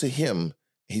go to him.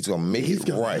 He's gonna make it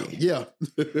right. Yeah.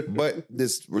 But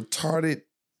this retarded,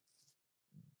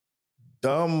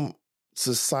 dumb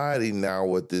society now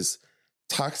with this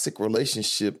toxic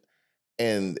relationship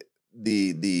and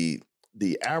the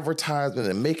advertisement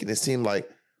and making it seem like,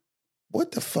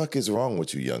 what the fuck is wrong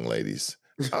with you, young ladies?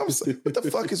 What the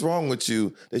fuck is wrong with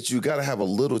you that you got to have a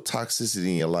little toxicity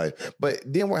in your life? But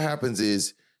then what happens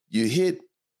is you hit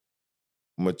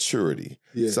maturity.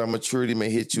 Yeah. Some maturity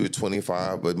may hit you at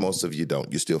 25, but most of you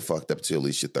don't. You're still fucked up till at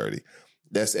least you're 30.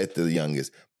 That's at the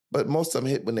youngest. But most of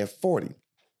them hit when they're 40.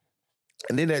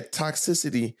 And then that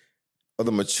toxicity of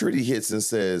the maturity hits and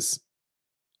says,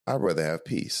 I'd rather have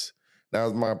peace. Now,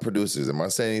 as my producers, am I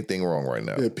saying anything wrong right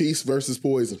now? Yeah, peace versus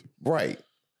poison. Right.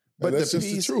 But that's the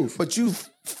just the truth. But you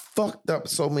fucked up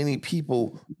so many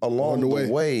people along the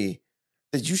way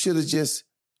that you should have just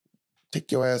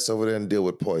take your ass over there and deal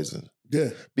with poison. Yeah.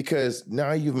 Because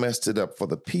now you've messed it up for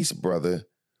the peace brother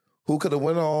who could have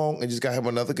went on and just got him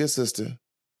another good sister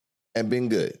and been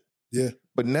good. Yeah.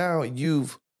 But now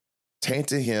you've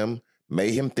tainted him,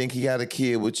 made him think he got a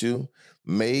kid with you,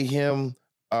 made him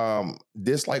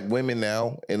dislike women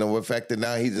now, and the fact that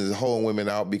now he's just holding women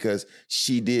out because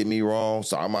she did me wrong.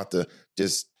 So I'm about to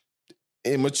just,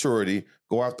 immaturity,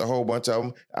 go after a whole bunch of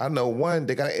them. I know one,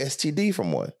 they got an STD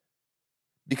from one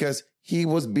because he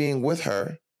was being with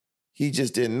her. He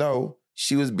just didn't know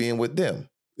she was being with them.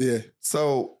 Yeah.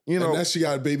 So, and now she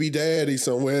got a baby daddy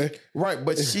somewhere. Right.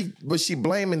 But she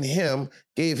blaming him,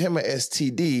 gave him an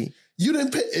STD. You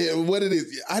didn't pay what it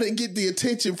is. I didn't get the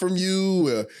attention from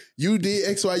you. You did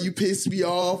X, Y, you pissed me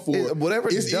off. Or whatever.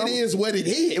 It is what it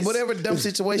is. Whatever dumb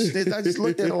situation is. I just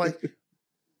looked at it like,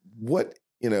 what?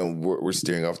 We're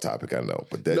steering off topic, I know.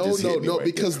 But that no,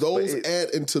 because those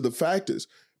add into the factors.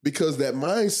 Because that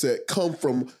mindset come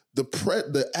from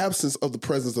the absence of the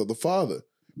presence of the father.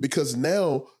 Because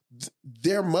now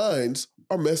their minds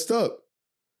are messed up.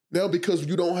 Now, because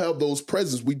you don't have those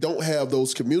presence, we don't have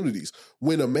those communities.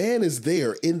 When a man is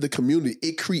there in the community,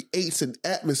 it creates an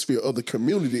atmosphere of the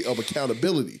community of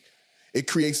accountability. It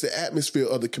creates the atmosphere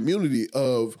of the community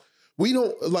of, We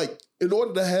don't, like, in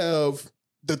order to have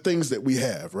the things that we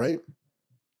have, right?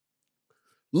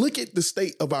 Look at the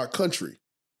state of our country.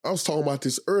 I was talking about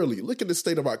this earlier. Look at the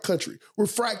state of our country. We're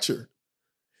fractured.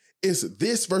 It's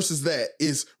this versus that.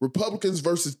 It's Republicans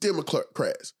versus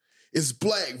Democrats. It's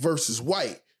black versus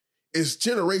white. It's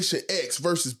Generation X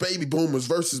versus baby boomers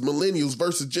versus millennials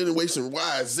versus Generation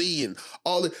Y, Z, and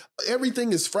all that.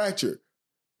 Everything is fractured.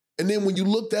 And then when you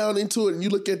look down into it and you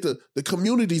look at the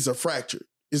communities are fractured.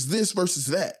 It's this versus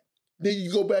that. Then you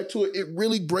go back to it, it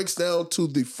really breaks down to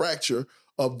the fracture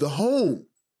of the home.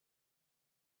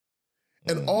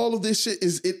 And all of this shit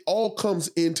it all comes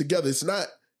in together. It's not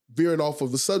veering off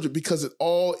of the subject because it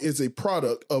all is a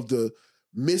product of the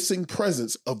missing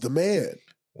presence of the man.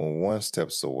 When one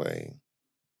steps away,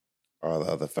 all the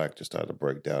other factors start to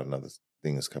break down and other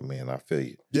things come in. I feel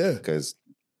you. Yeah. Because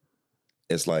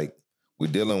it's like we're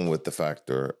dealing with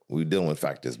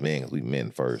factors men, because we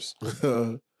men first.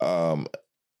 The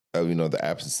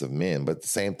absence of men, but the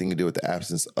same thing you do with the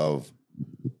absence of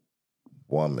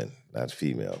woman, not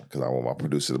female, because I want my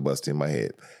producer to bust in my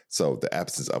head. So the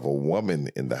absence of a woman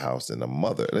in the house and a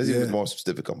mother. Let's even be more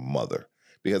specific, a mother.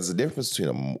 Because there's a difference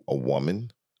between a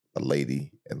woman, a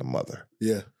lady, and a mother.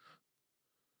 Yeah.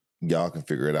 Y'all can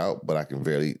figure it out, but I can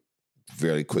very,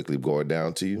 very quickly go it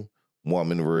down to you.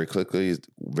 Woman very quickly is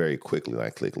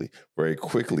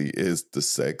the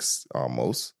sex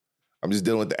almost. I'm just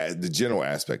dealing with the general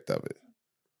aspect of it.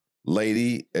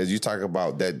 Lady, as you talk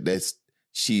about that's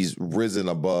she's risen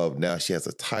above. Now she has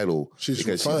a title because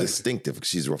refined. She's distinctive.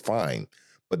 She's refined.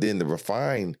 But then the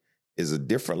refined is a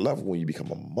different level when you become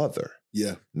a mother.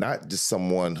 Yeah. Not just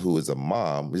someone who is a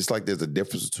mom. Just like there's a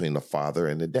difference between a father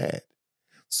and a dad.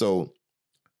 So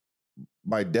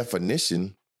by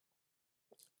definition,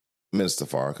 Minister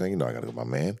Farrakhan, you know I got to go, my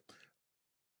man.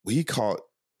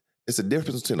 It's a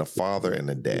difference between a father and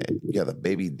a dad. You have a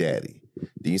baby daddy.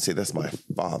 Then you say, that's my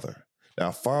father.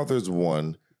 Now, father is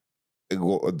one,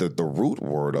 the root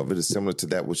word of it is similar to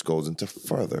that which goes into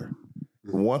further.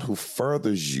 One who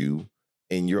furthers you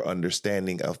in your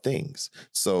understanding of things.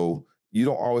 So you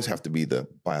don't always have to be the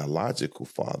biological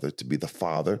father to be the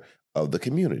father of the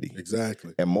community.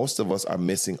 Exactly. And most of us are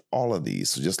missing all of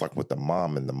these. So just like with the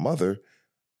mom and the mother,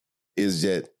 is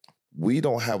that we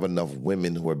don't have enough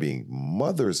women who are being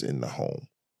mothers in the home,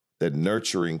 that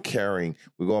nurturing, caring.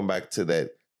 We're going back to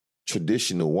that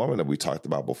traditional woman that we talked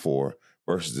about before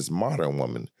versus this modern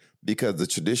woman. Because the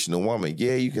traditional woman,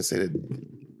 you can say that,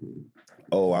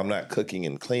 oh, I'm not cooking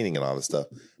and cleaning and all this stuff.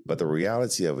 But the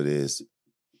reality of it is,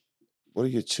 what do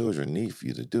your children need for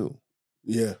you to do?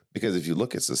 Yeah. Because if you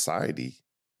look at society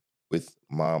with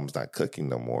moms not cooking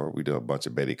no more, we do a bunch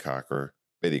of Betty Crocker,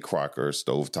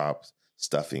 stovetop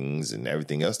stuffings and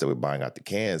everything else that we're buying out the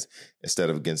cans instead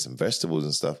of getting some vegetables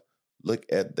and stuff. Look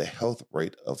at the health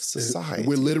rate of society.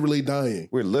 We're literally dying.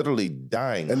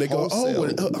 And they go,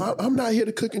 I'm not here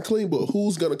to cook and clean, but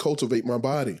who's going to cultivate my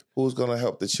body? Who's going to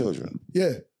help the children?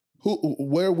 Yeah.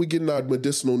 Where are we getting our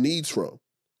medicinal needs from?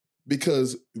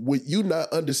 Because with you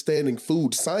not understanding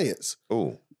food science,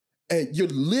 and you're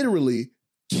literally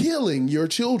killing your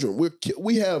children.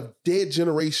 We have dead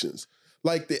generations.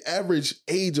 Like the average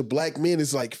age of black men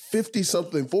is like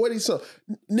 50-something, 40-something.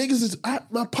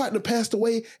 Niggas my partner passed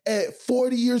away at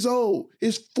 40 years old.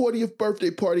 His 40th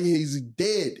birthday party, he's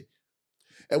dead.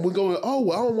 And we're going, I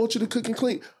don't want you to cook and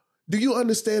clean. Do you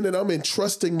understand that I'm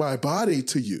entrusting my body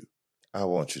to you? I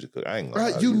want you to cook. I ain't gonna.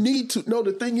 Right? You need to. No,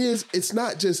 the thing is, it's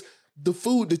not just the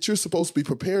food that you're supposed to be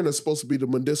preparing is supposed to be the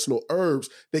medicinal herbs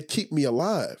that keep me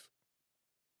alive.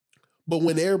 But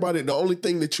when the only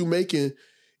thing that you making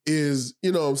is,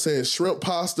 shrimp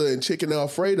pasta and chicken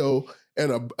Alfredo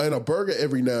and a burger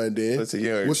every now and then. Let's say,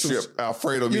 shrimp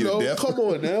Alfredo me to death. Come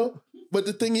on now. But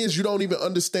the thing is, you don't even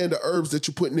understand the herbs that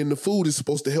you're putting in the food is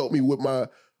supposed to help me with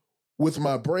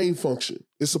my brain function.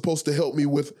 It's supposed to help me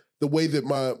with the way that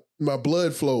my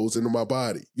blood flows into my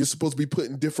body. You're supposed to be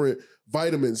putting different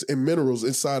vitamins and minerals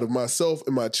inside of myself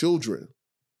and my children.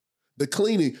 The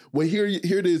cleaning, here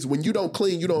it is, when you don't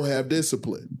clean, you don't have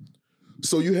discipline.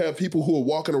 So you have people who are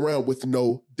walking around with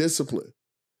no discipline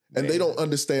and they don't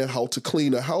understand how to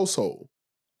clean a household.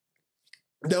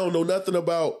 They don't know nothing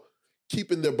about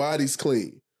keeping their bodies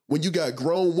clean. When you got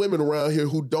grown women around here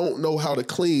who don't know how to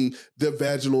clean their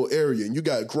vaginal area, and you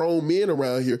got grown men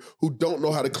around here who don't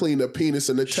know how to clean their penis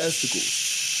and their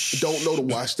testicles, don't know to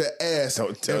wash their ass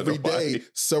every day,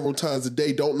 several times a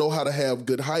day, don't know how to have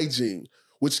good hygiene,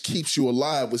 which keeps you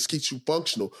alive, which keeps you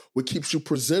functional, which keeps you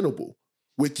presentable,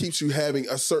 which keeps you having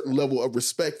a certain level of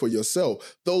respect for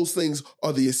yourself. Those things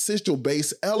are the essential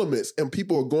base elements, and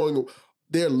people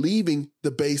they're leaving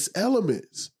the base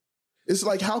elements. It's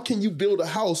like, how can you build a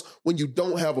house when you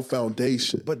don't have a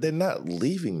foundation? But they're not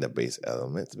leaving the base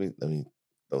elements. Let me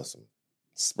throw some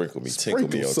tinkle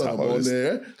me on top of this.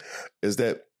 There. Is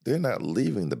that they're not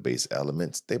leaving the base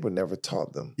elements. They were never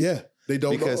taught them. Yeah, they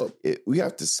don't because know. we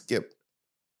have to skip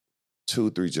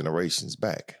 2-3 generations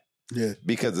back. Yeah.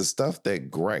 Because the stuff that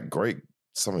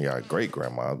some of y'all great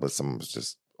grandma, but some of us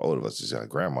just older of us just got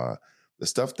grandma. The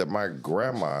stuff that my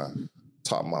grandma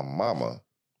taught my mama,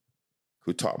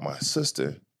 who taught my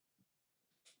sister,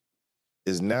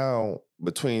 is now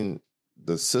between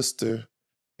the sister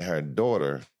and her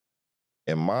daughter,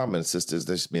 and mom and sisters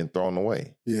that's being thrown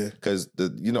away. Yeah. Because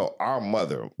our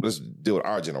mother, let's deal with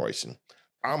our generation.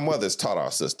 Our mothers taught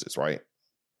our sisters, right?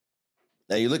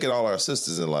 Now you look at all our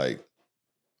sisters and like,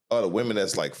 the women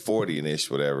that's like 40 and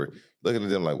ish, whatever, looking at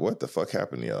them like, what the fuck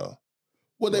happened to y'all?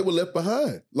 Well, they were left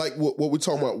behind. Like what we're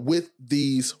talking about with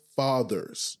these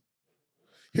fathers.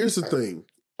 Here's the thing.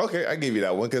 Okay, I give you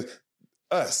that one because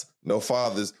us, no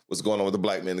fathers, what's going on with the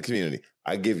black men in the community?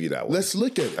 I give you that one. Let's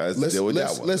look at it. Let's deal with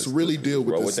that one. Let's really deal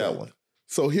with this. That one.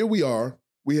 So here we are.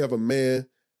 We have a man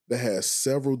that has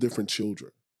several different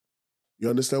children. You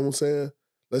understand what I'm saying?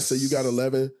 Let's say you got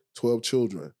 11, 12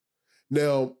 children.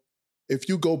 Now, if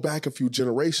you go back a few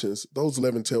generations, those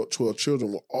 11, 12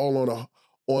 children were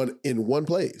all in one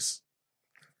place.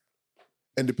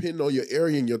 And depending on your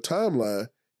area and your timeline,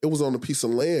 it was on a piece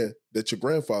of land that your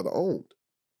grandfather owned.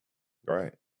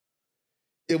 Right.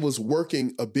 It was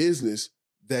working a business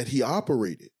that he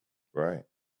operated. Right.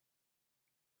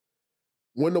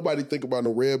 When nobody think about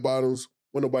no red bottoms,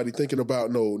 when nobody thinking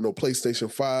about no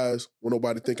PlayStation 5s, when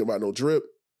nobody thinking about no drip,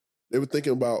 they were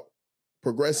thinking about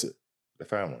progressing. The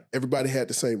family. Everybody had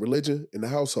the same religion in the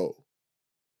household.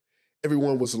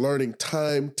 Everyone was learning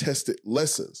time-tested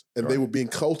lessons, and they were being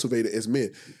cultivated as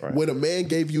men. Right. When a man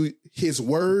gave you his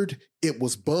word, it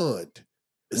was bond.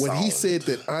 When he said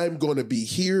that I'm going to be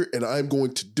here and I'm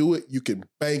going to do it, you can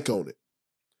bank on it.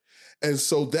 And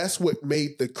so that's what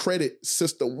made the credit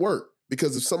system work.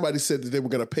 Because if somebody said that they were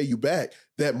going to pay you back,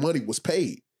 that money was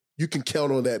paid. You can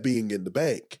count on that being in the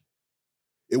bank.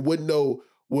 It wouldn't know,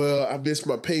 well, I missed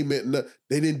my payment. No,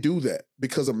 they didn't do that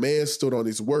because a man stood on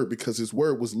his word, because his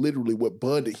word was literally what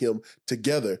bonded him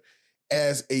together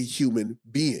as a human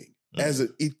being, as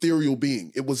an ethereal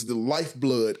being. It was the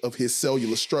lifeblood of his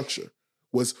cellular structure,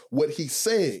 was what he's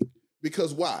saying.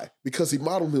 Because why? Because he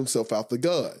modeled himself after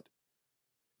God.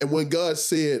 And when God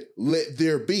said, let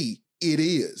there be, it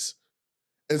is.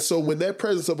 And so when that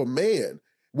presence of a man,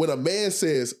 when a man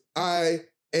says, I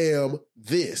am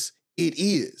this, it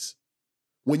is.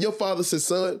 When your father says,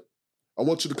 son, I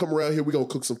want you to come around here, we're going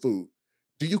to cook some food.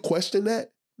 Do you question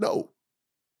that? No.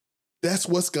 That's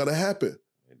what's going to happen.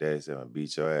 Your daddy said, I'm going to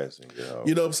beat your ass. And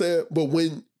you know what I'm saying? But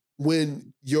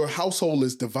when your household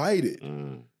is divided,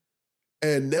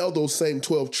 and now those same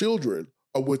 12 children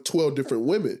are with 12 different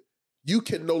women, you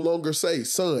can no longer say,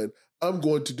 son, I'm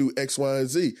going to do X, Y, and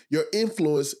Z. Your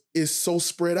influence is so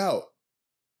spread out.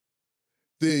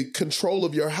 The control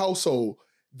of your household,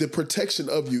 the protection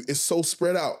of you is so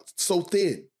spread out, so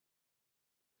thin.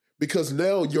 Because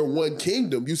now you're one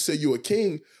kingdom. You say you're a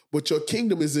king, but your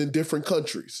kingdom is in different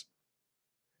countries.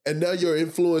 And now your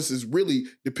influence is really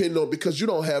depending on, because you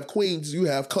don't have queens, you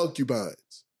have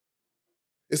concubines.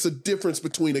 It's a difference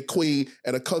between a queen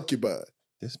and a concubine.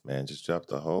 This man just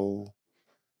dropped a whole...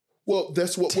 Well,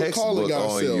 that's what we're calling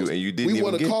ourselves. You, and you didn't we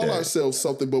want to call that. Ourselves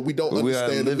something, but we don't understand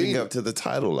the meaning. We are living up to the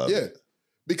title of it. Yeah,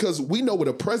 because we know what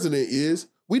a president is.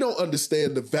 We don't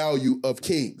understand the value of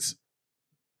kings.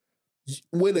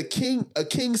 When a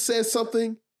king says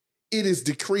something, it is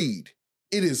decreed.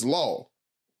 It is law.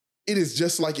 It is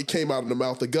just like it came out of the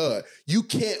mouth of God. You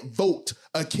can't vote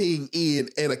a king in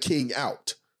and a king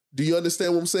out. Do you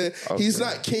understand what I'm saying? Okay. He's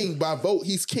not king by vote.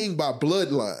 He's king by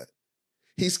bloodline.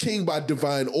 He's king by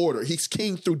divine order. He's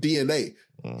king through DNA.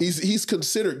 He's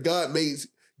considered God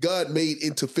made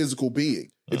into physical being.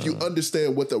 If you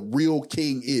understand what the real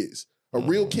king is. A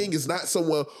real king is not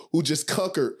someone who just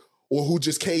conquered or who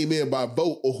just came in by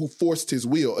vote or who forced his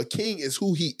will. A king is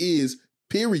who he is,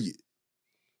 period.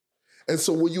 And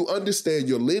so when you understand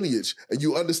your lineage and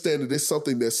you understand that it's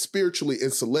something that's spiritually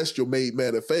and celestial made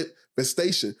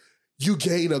manifestation, you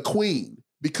gain a queen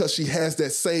because she has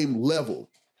that same level.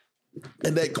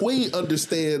 And that queen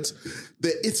understands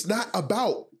that it's not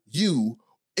about you.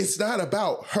 It's not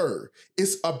about her.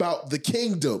 It's about the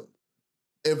kingdom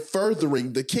and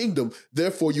furthering the kingdom.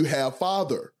 Therefore, you have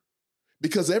father.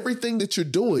 Because everything that you're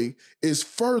doing is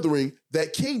furthering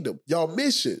that kingdom, your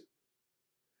mission.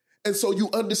 And so you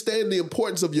understand the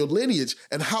importance of your lineage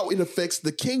and how it affects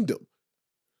the kingdom.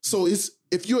 So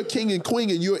if you're a king and queen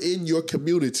and you're in your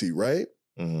community, right?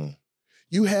 Mm-hmm.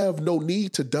 You have no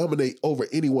need to dominate over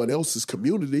anyone else's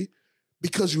community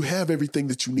because you have everything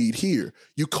that you need here.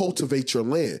 You cultivate your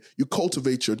land. You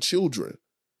cultivate your children.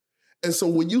 And so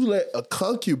when you let a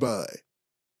concubine,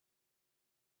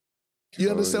 you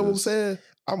understand what I'm saying?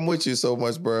 I'm with you so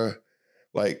much, bro.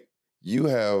 Like, you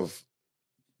have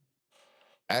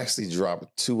actually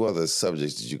dropped two other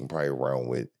subjects that you can probably run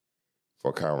with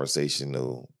for conversation.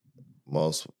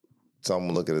 Some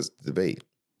will look at it as a debate.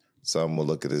 Some will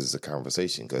look at it as a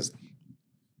conversation, because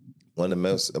one of the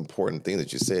most important things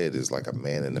that you said is like a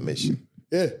man in a mission.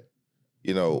 Yeah.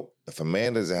 You know, if a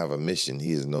man doesn't have a mission,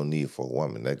 he has no need for a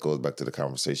woman. That goes back to the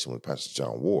conversation with Pastor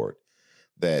John Ward,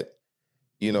 that,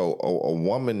 you know, a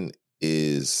woman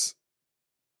is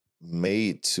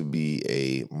made to be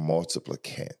a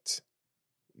multiplicant.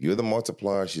 You're the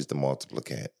multiplier, she's the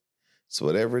multiplicant. So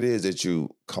whatever it is that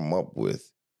you come up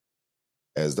with,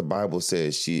 as the Bible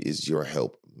says, she is your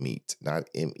help meet, not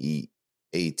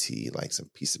M-E-A-T, like some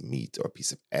piece of meat or a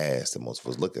piece of ass that most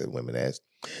of us look at women as.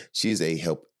 She's a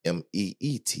help,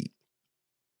 M-E-E-T.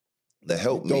 The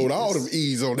help meet. Throw all them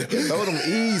E's on it. Yeah, throw them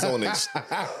E's on it.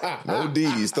 No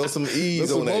D's. Throw some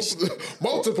E's on that.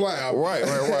 Multiply. Right.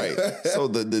 So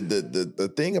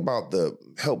the thing about the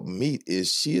help meet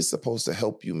is she is supposed to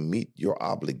help you meet your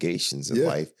obligations in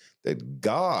life that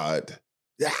God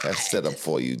has set up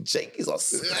for you. Jake is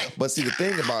but see, the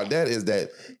thing about that is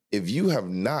that if you have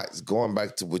not, going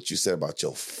back to what you said about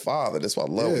your father, that's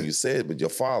what I love when you said, but your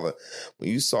father,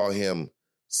 when you saw him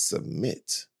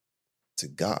submit to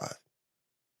God,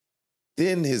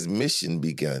 then his mission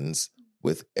begins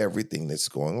with everything that's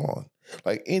going on.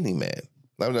 Like any man,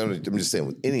 I'm just saying,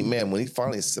 with any man, when he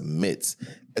finally submits,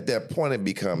 at that point it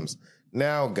becomes,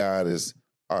 now God is,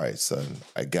 all right, son,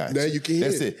 I got you. Now you can hear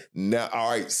That's it. Now, all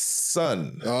right,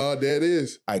 son. Oh, there it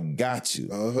is. I got you.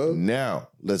 Uh-huh. Now,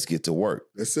 let's get to work.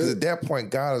 That's Because it. at that point,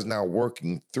 God is now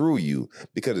working through you,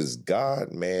 because it's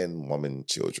God, man, woman,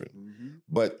 children. Mm-hmm.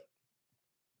 But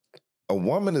a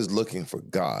woman is looking for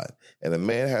God, and a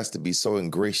man has to be so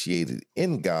ingratiated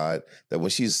in God that when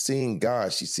she's seeing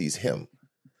God, she sees him.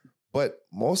 But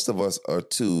most of us are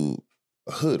too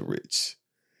hood rich.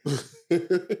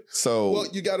 So, well,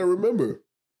 you got to remember,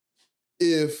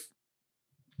 here's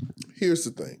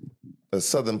the thing. A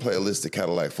Southern playlistic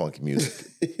Cadillac funky music.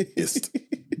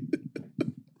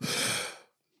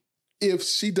 If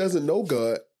she doesn't know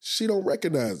God, she don't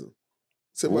recognize him.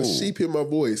 Said, my sheep hear my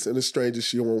voice, and a stranger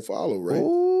she won't follow, right?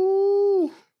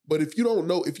 Ooh. But if you don't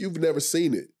know, if you've never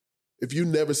seen it, if you've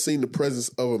never seen the presence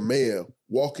of a man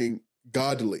walking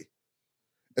godly,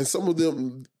 and some of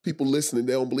them people listening,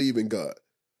 they don't believe in God,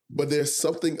 but there's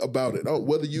something about it.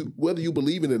 Whether you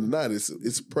believe in it or not, it's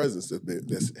a presence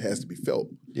that has to be felt.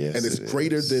 Yes, and it's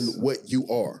greater than what you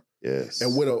are. Yes.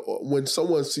 And when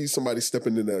someone sees somebody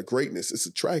stepping into that greatness, it's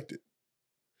attracted.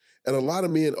 And a lot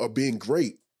of men are being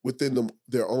great within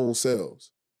their own selves.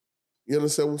 You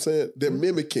understand what I'm saying? They're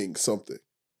mimicking something.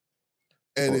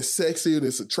 And it's sexy and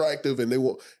it's attractive, and they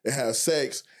want to have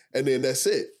sex, and then that's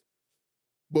it.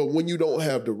 But when you don't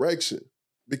have direction,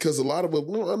 because a lot of us,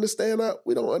 we don't understand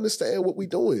what we're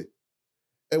doing.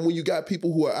 And when you got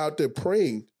people who are out there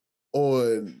preying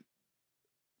on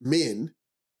men,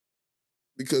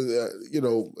 because,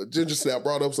 Ginger Snap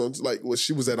brought up something like, well,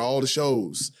 she was at all the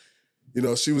shows. You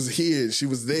know, she was here, she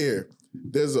was there.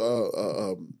 There's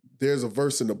a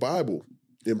verse in the Bible,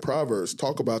 in Proverbs,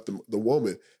 talk about the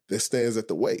woman that stands at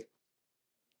the way.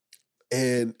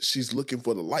 And she's looking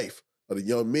for the life of the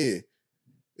young men.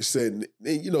 It said,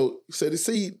 to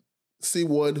see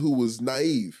one who was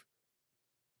naive,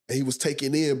 and he was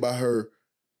taken in by her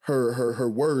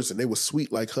words, and they were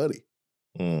sweet like honey.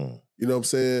 Mm. You know what I'm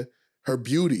saying? Her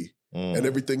beauty and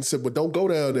everything. Said, but don't go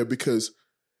down there, because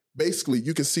basically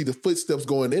you can see the footsteps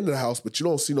going into the house, but you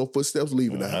don't see no footsteps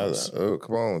leaving the house. Oh,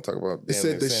 come on, talk about. It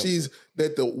said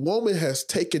that the woman has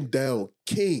taken down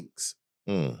kings.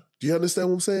 Mm. Do you understand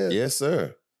what I'm saying? Yes,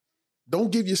 sir.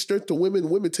 Don't give your strength to women.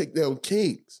 Women take down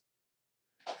kings.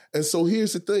 And so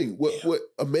here's the thing. What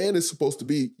a man is supposed to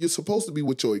be, you're supposed to be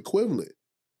with your equivalent.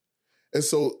 And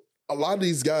so a lot of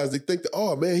these guys, they think that,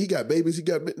 oh man, he got babies,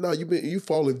 you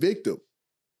falling victim.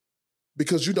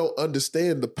 Because you don't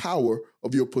understand the power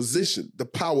of your position, the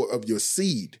power of your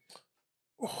seed.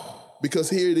 Because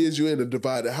here it is, you're in a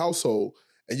divided household,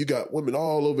 and you got women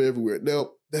all over everywhere.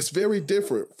 Now, that's very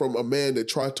different from a man that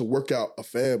tried to work out a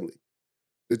family,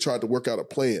 that tried to work out a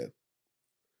plan.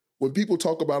 When people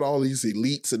talk about all these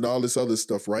elites and all this other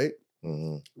stuff, right?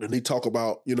 Mm-hmm. And they talk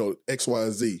about, X, Y,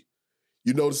 and Z.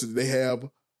 You notice that they have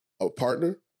a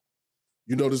partner.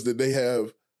 You notice that they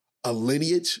have a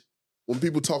lineage. When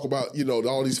people talk about,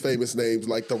 all these famous names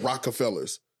like the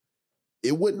Rockefellers,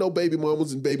 it wasn't no baby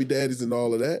mamas and baby daddies and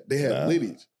all of that. They had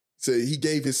lineage. So he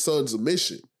gave his sons a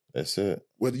mission. That's it.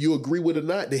 Whether you agree with it or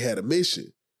not, they had a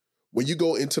mission. When you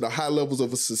go into the high levels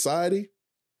of a society,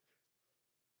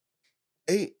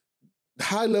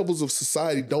 high levels of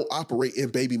society don't operate in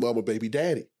baby mama, baby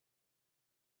daddy.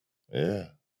 Yeah.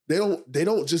 They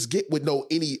don't just get with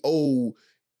any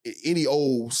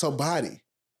old somebody.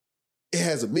 It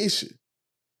has a mission.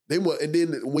 And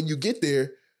then when you get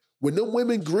there, when them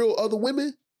women grill other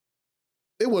women,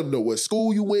 they want to know what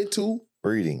school you went to.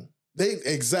 Breeding. They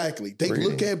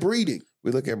look at breeding.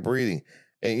 We look at breeding.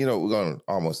 And, we're going to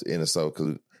almost end this up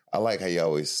because I like how you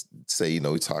always say,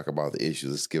 we talk about the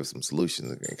issues. Let's give some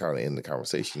solutions and kind of end the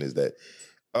conversation is that,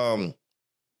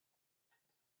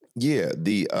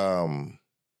 the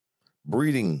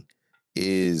breeding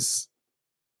is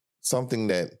something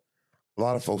that a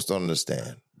lot of folks don't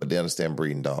understand, but they understand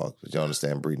breeding dogs, but you don't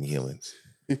understand breeding humans.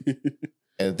 And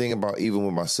the thing about even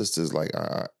with my sisters, like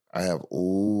I have,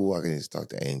 I can just talk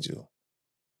to Angel,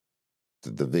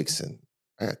 the vixen.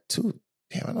 I got 2.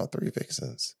 Damn, I know 3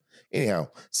 vixens. Anyhow,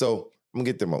 so I'm gonna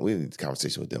get them on. We need a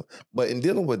conversation with them. But in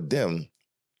dealing with them,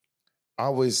 I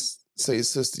always say,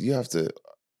 sister,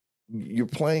 you're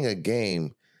playing a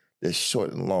game that's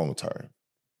short and long term.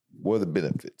 What are the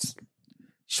benefits?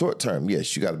 Short term,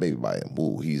 yes, you got a baby by him.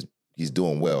 Ooh, he's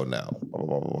doing well now. Blah,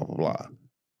 blah, blah, blah, blah.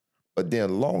 But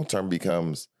then long term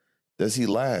becomes, does he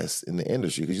last in the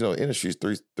industry? Because the industry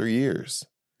is 3 years.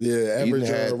 Yeah,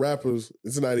 average rappers,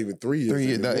 it's not even 3 years. 3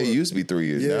 years. Now, it used to be 3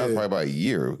 years. Yeah. Now it's probably about a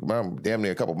year. I'm damn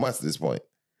near a couple months at this point.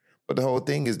 But the whole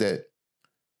thing is that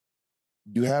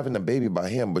you having a baby by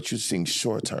him, but you're seeing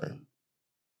short term.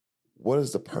 What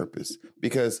is the purpose?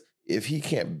 Because if he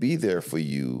can't be there for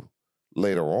you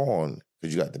later on,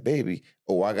 because you got the baby,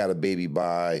 I got a baby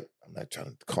by, I'm not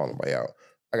trying to call nobody out.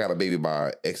 I got a baby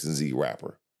by X and Z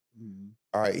rapper. Mm-hmm.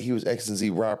 All right, he was X and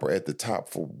Z rapper at the top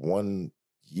for 1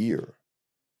 year.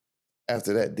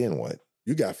 After that, then what?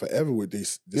 You got forever with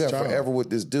this child. Forever with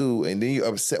this dude, and then you're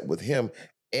upset with him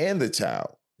and the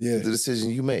child. Yeah. The decision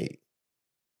you made.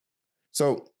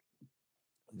 So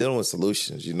dealing with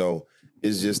solutions,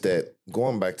 is just that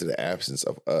going back to the absence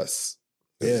of us.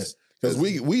 Yeah. Because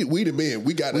we the men,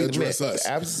 we got to address us.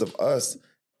 The absence of us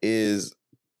is,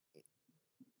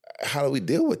 how do we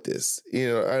deal with this?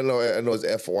 I know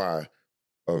it's FY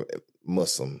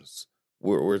Muslims.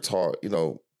 We're taught,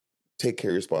 take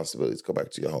care of responsibilities, go back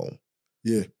to your home.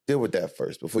 Yeah. Deal with that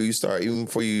first before you start, even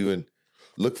before you even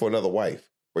look for another wife.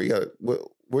 Where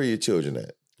are your children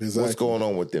at? Exactly. What's going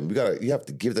on with them? You have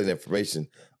to give that information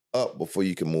up before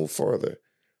you can move further.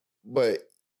 But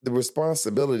the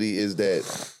responsibility is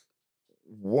that,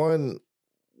 one,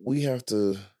 we have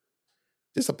to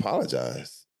just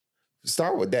apologize.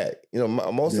 Start with that.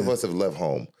 Most of us have left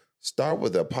home. Start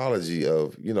with the apology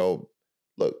of,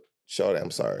 look, Shawty,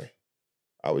 I'm sorry.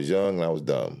 I was young and I was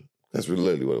dumb. That's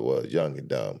literally what it was, young and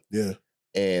dumb. Yeah.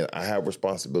 And I have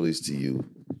responsibilities to you.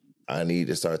 I need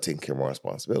to start taking care of my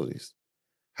responsibilities.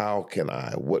 What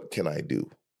can I do?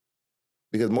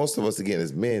 Because most of us, again,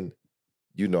 as men,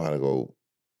 you know how to go.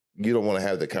 You don't want to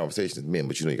have that conversation as men,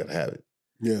 but you got to have it.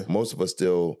 Yeah. Most of us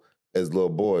still, as little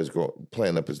boys,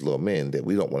 playing up as little men, that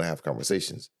we don't want to have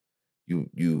conversations.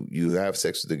 You have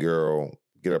sex with the girl,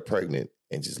 get her pregnant,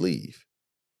 and just leave.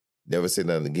 Never say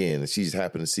nothing again. And she just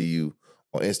happened to see you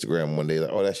on Instagram one day,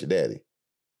 like, oh, that's your daddy.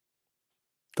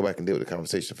 Go back and deal with the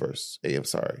conversation first. Hey, I'm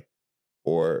sorry.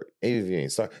 Or even if you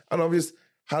ain't sorry. I don't know, just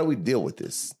how do we deal with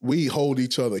this? We hold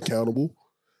each other accountable.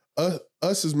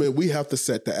 Us as men, we have to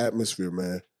set the atmosphere,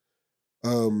 man.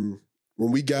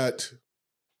 When we got,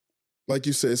 like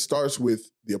you said, it starts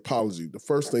with the apology. The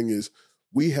first thing is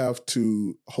we have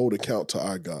to hold account to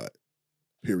our God,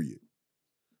 period.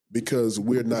 Because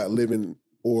we're not living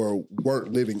or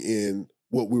weren't living in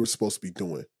what we were supposed to be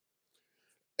doing.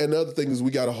 And the other thing is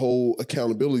we got to hold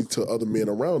accountability to other men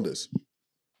around us.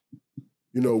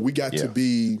 We got to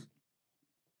be,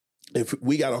 if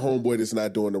we got a homeboy that's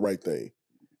not doing the right thing,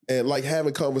 and like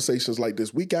having conversations like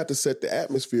this, we got to set the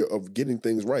atmosphere of getting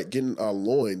things right, getting our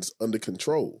loins under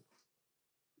control,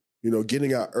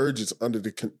 getting our urges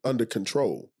under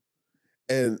control.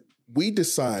 And we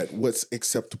decide what's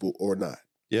acceptable or not.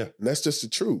 Yeah. And that's just the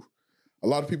truth. A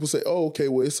lot of people say, oh, okay,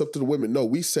 well, it's up to the women. No,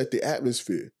 we set the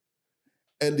atmosphere.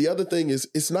 And the other thing is,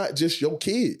 it's not just your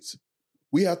kids.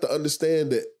 We have to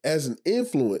understand that as an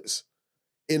influence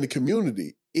in the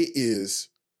community, it is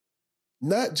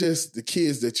not just the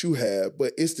kids that you have,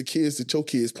 but it's the kids that your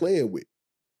kids playing with.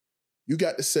 You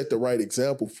got to set the right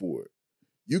example for it.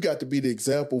 You got to be the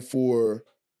example for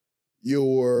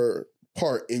your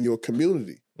part in your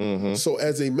community. Mm-hmm. So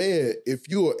as a man, if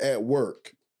you're at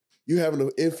work, you having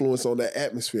an influence on that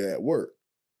atmosphere at work.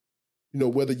 You know,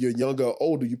 whether you're younger or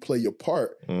older, you play your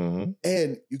part, Mm-hmm.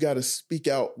 and you got to speak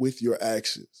out with your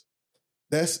actions.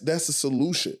 That's a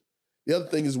solution. The other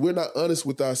thing is we're not honest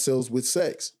with ourselves with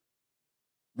sex.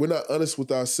 We're not honest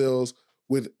with ourselves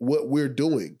with what we're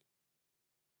doing.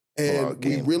 And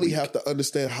we really have to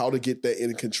understand how to get that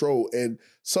in control. And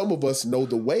some of us know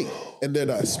the way, and they're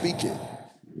not speaking.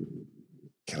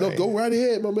 Go right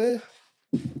ahead, my man.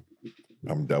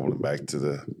 I'm doubling back to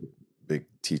the big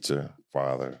teacher,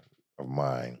 father of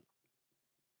mine.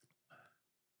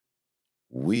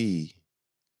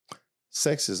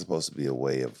 Sex is supposed to be a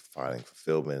way of finding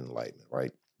fulfillment and enlightenment,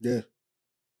 right? Yeah.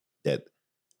 That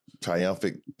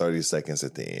triumphant 30 seconds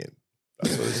at the end.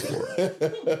 That's what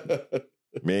it's for.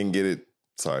 Men get it.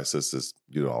 Sorry, sisters,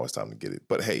 you don't always time to get it.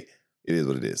 But hey, it is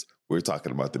what it is. We're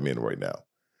talking about the men right now.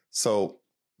 So,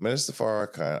 Minister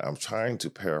Farrakhan, I'm trying to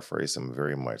paraphrase him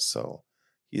very much so.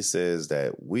 He says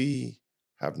that we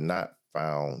have not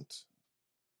found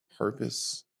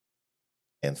purpose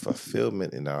and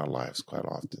fulfillment in our lives quite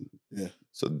often. Yeah.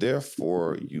 So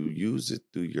therefore, you use it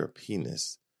through your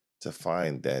penis to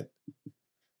find that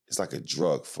it's like a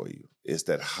drug for you. It's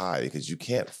that high because you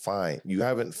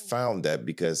haven't found that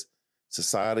because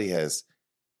society has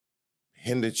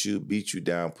hindered you, beat you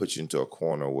down, put you into a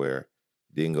corner where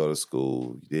you didn't go to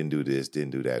school, you didn't do this,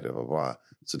 didn't do that, blah, blah, blah.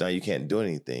 So now you can't do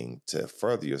anything to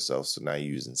further yourself. So now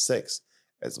you're using sex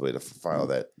as a way to fulfill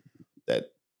that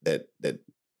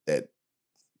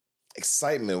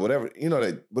excitement, whatever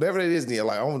it is in your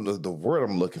life. I don't know the word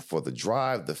I'm looking for, the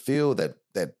drive, the feel, that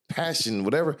passion,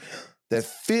 whatever, that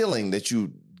feeling that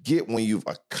you get when you've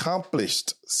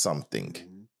accomplished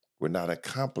something. We're not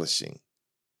accomplishing.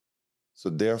 So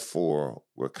therefore,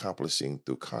 we're accomplishing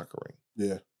through conquering.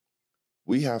 Yeah.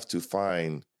 We have to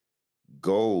find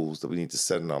goals that we need to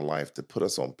set in our life to put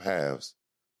us on paths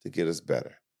to get us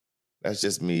better. That's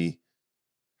just me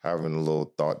having a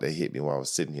little thought that hit me while I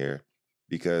was sitting here,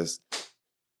 because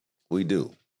we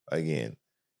do. Again,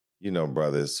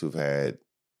 brothers who've had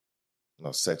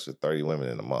sex with 30 women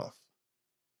in a month.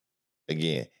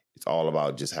 Again, it's all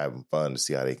about just having fun to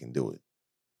see how they can do it.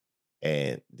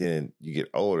 And then you get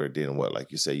older, then what?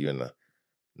 Like you say, you're in a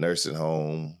nursing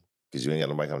home because you ain't got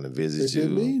nobody coming to visit you. It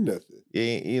didn't mean nothing.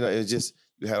 It's just,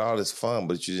 you had all this fun,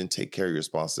 but you didn't take care of your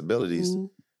responsibilities. Mm-hmm.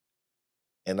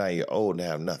 And now you're old and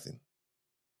have nothing.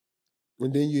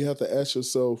 And then you have to ask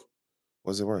yourself,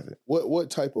 was it worth it?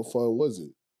 What type of fun was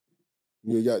it?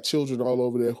 You got children all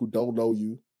over there who don't know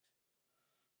you.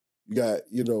 You got,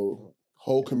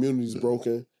 whole communities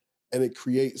broken, and it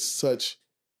creates such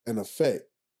an effect.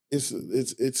 It's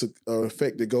an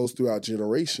effect that goes throughout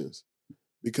generations,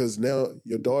 because now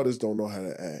your daughters don't know how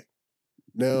to act.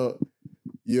 Now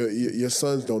your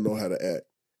sons don't know how to act,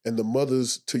 and the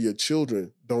mothers to your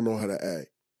children don't know how to act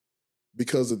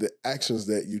because of the actions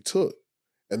that you took.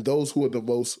 And those who are the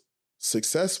most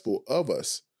successful of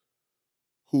us,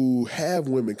 who have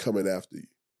women coming after you,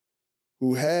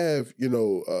 who have,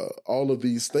 all of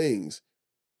these things,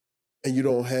 and you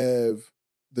don't have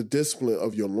the discipline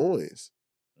of your loins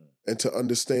and to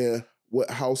understand what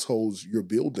households you're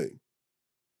building.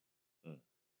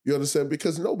 You understand?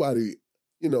 Because nobody,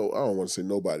 I don't want to say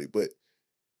nobody, but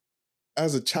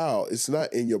as a child, it's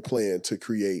not in your plan to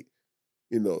create,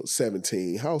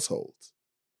 17 households.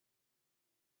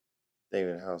 They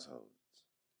in households.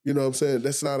 You know what I'm saying?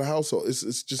 That's not a household.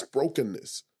 It's just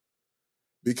brokenness.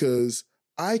 Because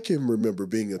I can remember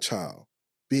being a child,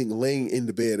 laying in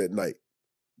the bed at night,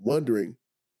 wondering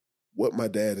what my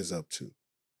dad is up to.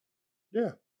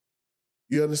 Yeah.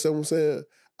 You understand what I'm saying?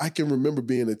 I can remember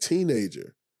being a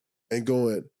teenager and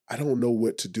going, I don't know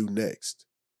what to do next.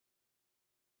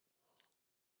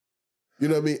 You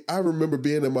know what I mean? I remember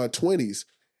being in my 20s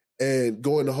and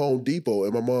going to Home Depot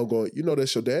and my mom going,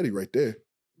 that's your daddy right there.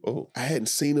 Oh. I hadn't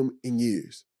seen him in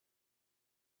years.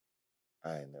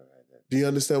 I ain't never had that. Do you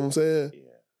understand what I'm saying? Yeah.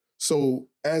 So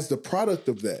as the product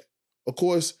of that, of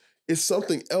course, it's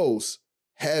something else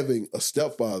having a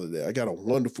stepfather there.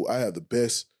 I have the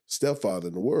best stepfather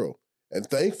in the world. And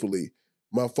thankfully,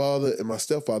 my father and my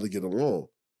stepfather get along.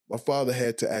 My father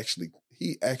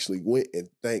he actually went and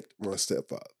thanked my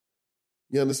stepfather.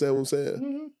 You understand what I'm saying?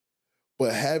 Mm-hmm.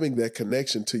 But having that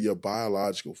connection to your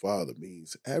biological father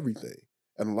means everything.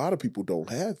 And a lot of people don't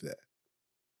have that.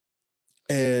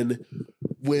 And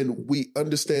when we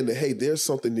understand that, hey, there's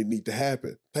something that needs to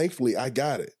happen, thankfully, I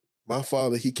got it. My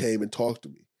father, he came and talked to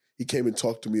me. He came and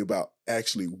talked to me about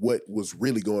actually what was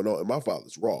really going on. And my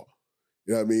father's raw.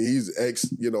 You know what I mean? He's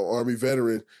Army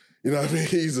veteran. You know what I mean?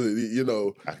 He's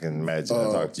I can imagine.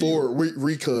 Forward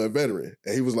recon veteran.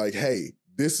 And he was like, hey,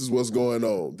 this is what's going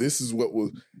on. This is what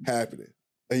was happening.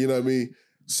 And you know what I mean?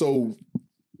 So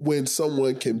when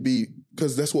someone can be,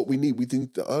 because that's what we need. We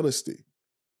need the honesty.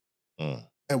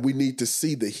 And we need to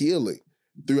see the healing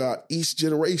throughout each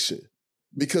generation.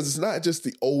 Because it's not just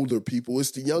the older people,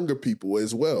 it's the younger people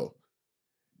as well.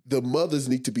 The mothers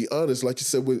need to be honest. Like you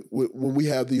said, when we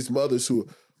have these mothers who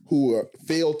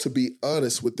fail to be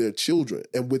honest with their children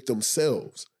and with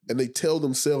themselves, and they tell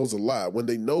themselves a lie when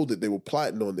they know that they were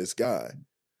plotting on this guy,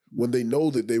 when they know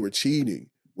that they were cheating,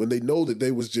 when they know that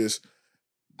they was just,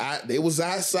 they was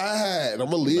outside and I'm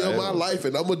going to live my life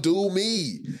and I'm going to do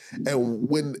me. And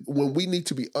when we need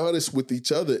to be honest with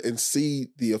each other and see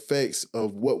the effects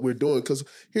of what we're doing, because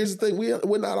here's the thing,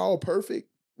 we're not all perfect.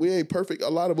 We ain't perfect. A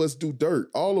lot of us do dirt.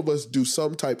 All of us do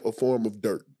some type of form of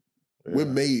dirt. Yeah. We're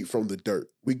made from the dirt.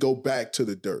 We go back to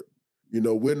the dirt.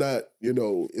 We're not,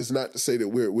 it's not to say that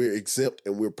we're exempt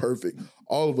and we're perfect.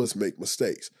 All of us make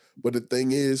mistakes. But the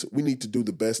thing is, we need to do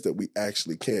the best that we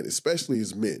actually can, especially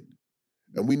as men.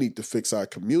 And we need to fix our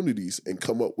communities and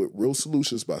come up with real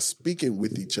solutions by speaking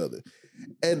with each other.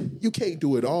 And you can't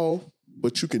do it all,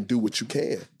 but you can do what you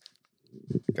can.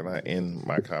 Can I end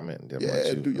my comment?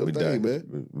 Yeah, do your thing,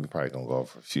 man. We're probably going to go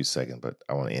off for a few seconds, but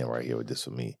I want to end right here with this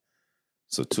for me.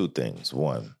 So 2 things.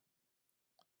 1,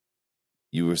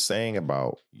 you were saying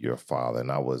about your father, and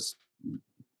I was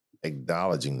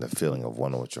acknowledging the feeling of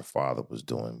wondering what your father was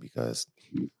doing, because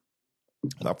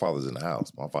my father's in the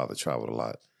house. My father traveled a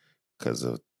lot because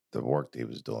of the work that he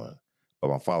was doing,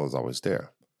 but my father was always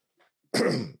there.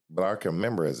 But I can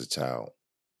remember as a child,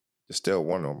 just still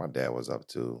wondering what my dad was up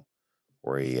to,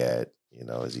 where he at,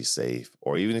 is he safe?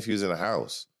 Or even if he was in a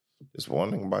house, just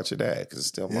wondering about your dad, because it's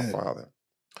still my father.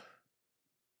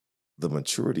 The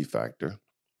maturity factor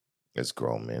as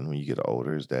grown men, when you get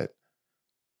older, is that,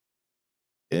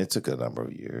 and it took a number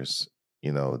of years,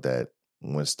 that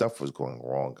when stuff was going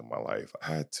wrong in my life, I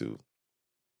had to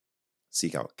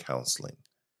seek out counseling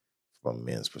from a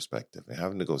men's perspective, and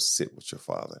having to go sit with your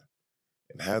father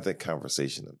and have that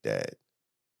conversation of, Dad,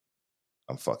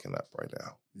 I'm fucking up right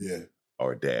now. Yeah.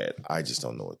 Or, Dad, I just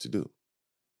don't know what to do.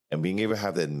 And being able to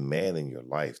have that man in your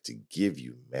life to give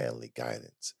you manly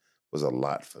guidance was a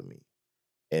lot for me.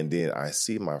 And then I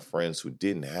see my friends who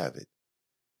didn't have it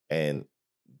and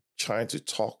trying to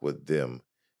talk with them.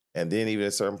 And then even at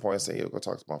a certain point say, yo, go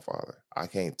talk to my father. I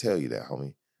can't tell you that,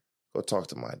 homie. Go talk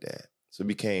to my dad. So it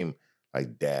became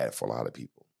like dad for a lot of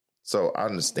people. So I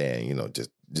understand,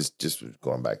 just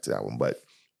going back to that one. But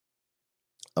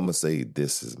I'm going to say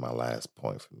this is my last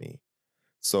point for me.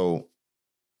 So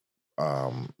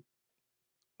I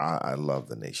love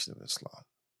the Nation of Islam.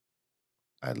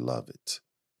 I love it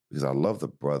because I love the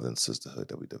brother and sisterhood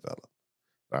that we develop.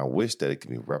 And I wish that it could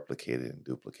be replicated and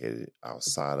duplicated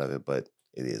outside of it, but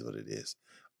it is what it is.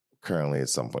 Currently, at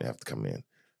some point, you have to come in.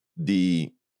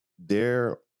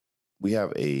 We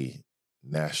have a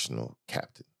national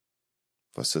captain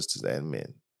for sisters and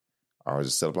men. Ours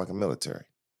is set up like a military.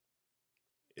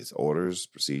 It's orders,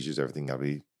 procedures, everything got to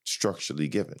be structurally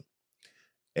given.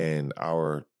 And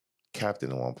our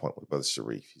captain at one point was Brother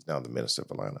Sharif. He's now the minister of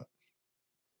Atlanta.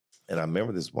 And I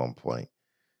remember this one point,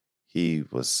 he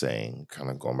was saying,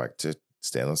 kind of going back to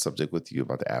stay on the subject with you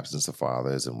about the absence of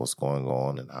fathers and what's going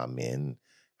on and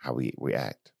how we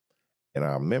react. And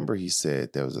I remember he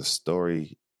said there was a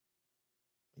story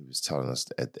he was telling us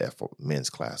at the men's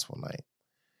class one night.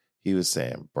 He was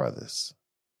saying, brothers,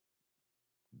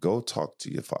 go talk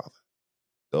to your father.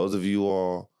 Those of you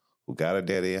all who got a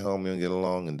daddy at home, you don't get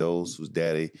along, and those whose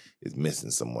daddy is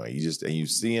missing somewhere. You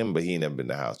see him, but he ain't never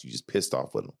been in the house. You just pissed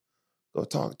off with him. Go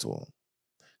talk to him.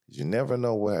 You never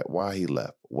know why he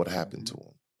left, what happened to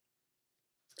him.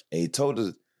 And he told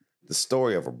us the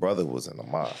story of a brother who was in the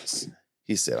mosque.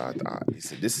 He said,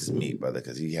 this is me, brother,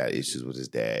 because he had issues with his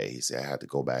dad. He said, I had to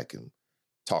go back and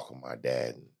talk with my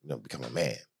dad and become a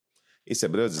man. He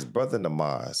said, but there was this brother in the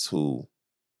mosque who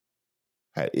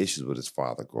had issues with his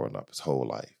father growing up his whole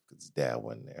life because his dad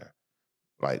wasn't there.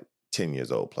 Like 10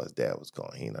 years old plus dad was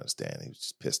gone. He didn't understand. He was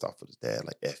just pissed off with his dad,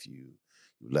 like, F you,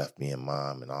 you left me and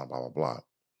mom and all blah, blah, blah.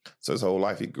 So his whole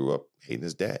life he grew up hating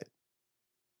his dad.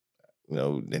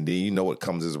 And then what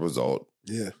comes as a result.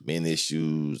 Yeah. Men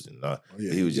issues. And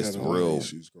he was just real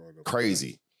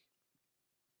crazy.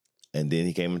 And then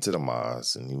he came into the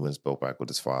mosque and he went and spoke back with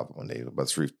his father one day. Brother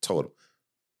Sharif told him,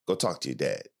 go talk to your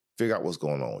dad. Figure out what's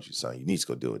going on with you, son. You need to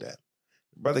go deal with that.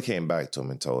 The brother came back to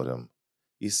him and told him,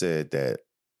 he said that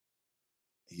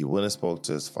he went and spoke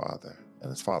to his father and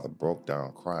his father broke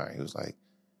down crying. He was like,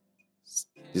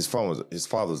 his father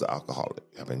was an alcoholic.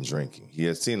 Had been drinking. He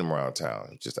had seen him around town.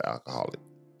 He was just an alcoholic.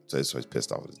 So he's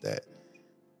pissed off with his dad.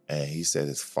 And he said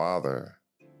his father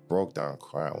broke down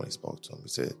crying when he spoke to him. He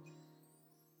said,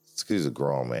 he's a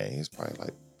grown man. He's probably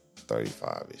like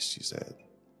 35-ish, he said.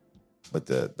 But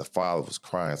the father was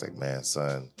crying. It's like, man,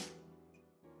 son,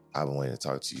 I've been waiting to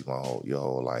talk to you your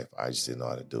whole life. I just didn't know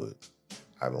how to do it.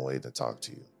 I've been waiting to talk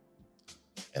to you.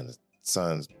 And the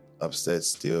son's upset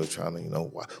still, trying to,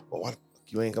 why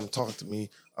you ain't come talk to me?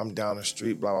 I'm down the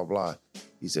street, blah, blah, blah.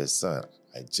 He said, son,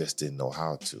 I just didn't know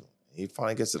how to. And he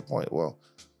finally gets to the point, well,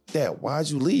 Dad, why'd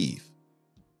you leave?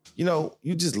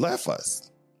 You just left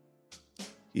us.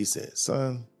 He said,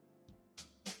 son,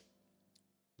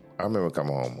 I remember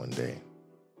coming home one day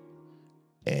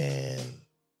and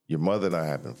your mother and I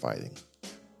have been fighting,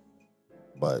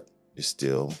 but you're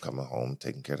still coming home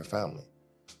taking care of the family.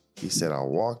 He said, I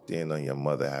walked in on your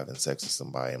mother having sex with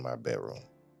somebody in my bedroom.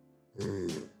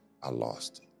 I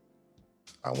lost it.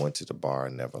 I went to the bar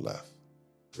and never left.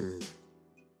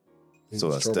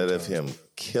 So instead of him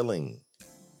killing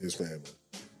his family,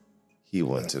 he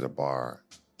went to the bar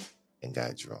and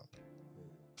got drunk.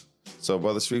 So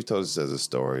Brother Sharif told us a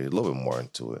story, a little bit more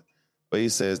into it. But he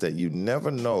says that you never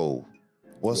know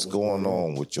what's going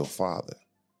on with your father.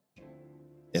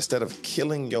 Instead of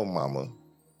killing your mama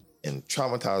and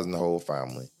traumatizing the whole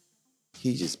family,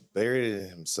 he just buried it in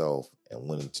himself and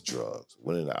went into drugs,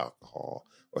 went into alcohol,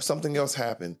 or something else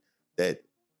happened that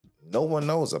no one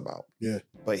knows about. Yeah.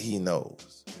 But he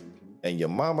knows. And your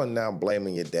mama now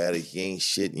blaming your daddy, he ain't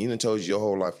shit. You done told you your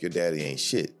whole life your daddy ain't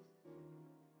shit.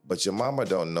 But your mama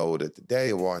don't know that the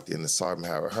daddy walked in and saw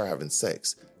her having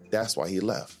sex. That's why he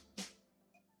left.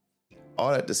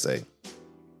 All that to say,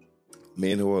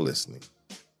 men who are listening,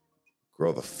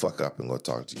 grow the fuck up and go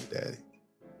talk to your daddy.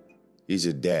 He's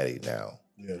your daddy now.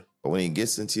 Yeah. But when he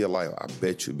gets into your life, I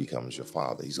bet you he becomes your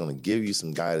father. He's going to give you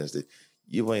some guidance that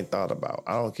you ain't thought about.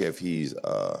 I don't care if he's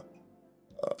a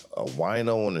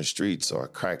wino on the streets or a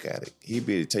crack addict. He'd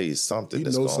be able to tell you something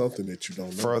that's going something that you don't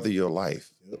know. Further your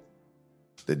life. Yep.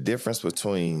 The difference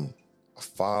between a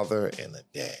father and a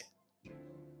dad.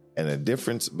 And the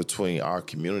difference between our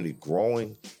community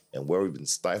growing and where we've been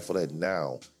stifled at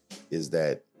now is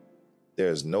that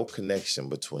there's no connection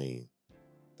between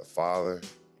the father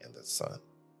and the son.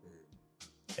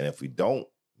 And if we don't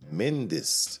mend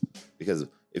this, because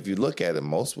if you look at it,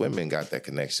 most women got that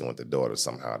connection with the daughter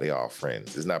somehow. They all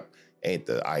friends. Ain't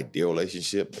the ideal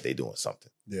relationship, but they doing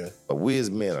something. Yeah. But we as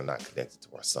men are not connected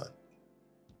to our son.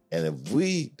 And if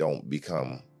we don't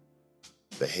become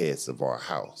the heads of our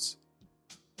house,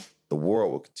 the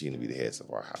world will continue to be the heads of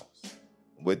our house.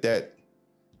 With that,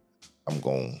 I'm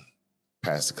going to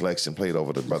pass the collection plate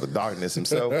over to Brother Darkness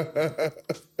himself.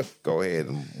 Go ahead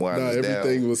and wind us down.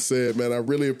 Everything was said, man. I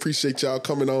really appreciate y'all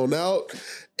coming on out.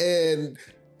 And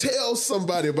tell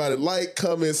somebody about it. Like,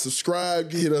 comment, subscribe.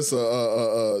 Hit us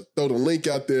throw the link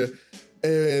out there.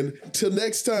 And till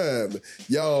next time,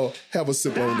 y'all have a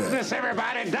sip on that. Darkness,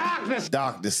 everybody, darkness.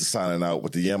 Darkness is signing out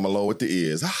with the Yamalo with the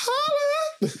ears.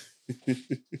 Holla!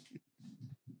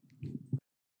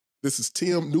 This is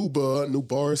Tim New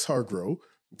Bars Hargrove,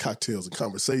 Cocktails and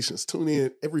Conversations. Tune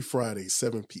in every Friday,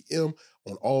 7 p.m.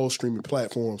 on all streaming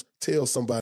platforms. Tell somebody.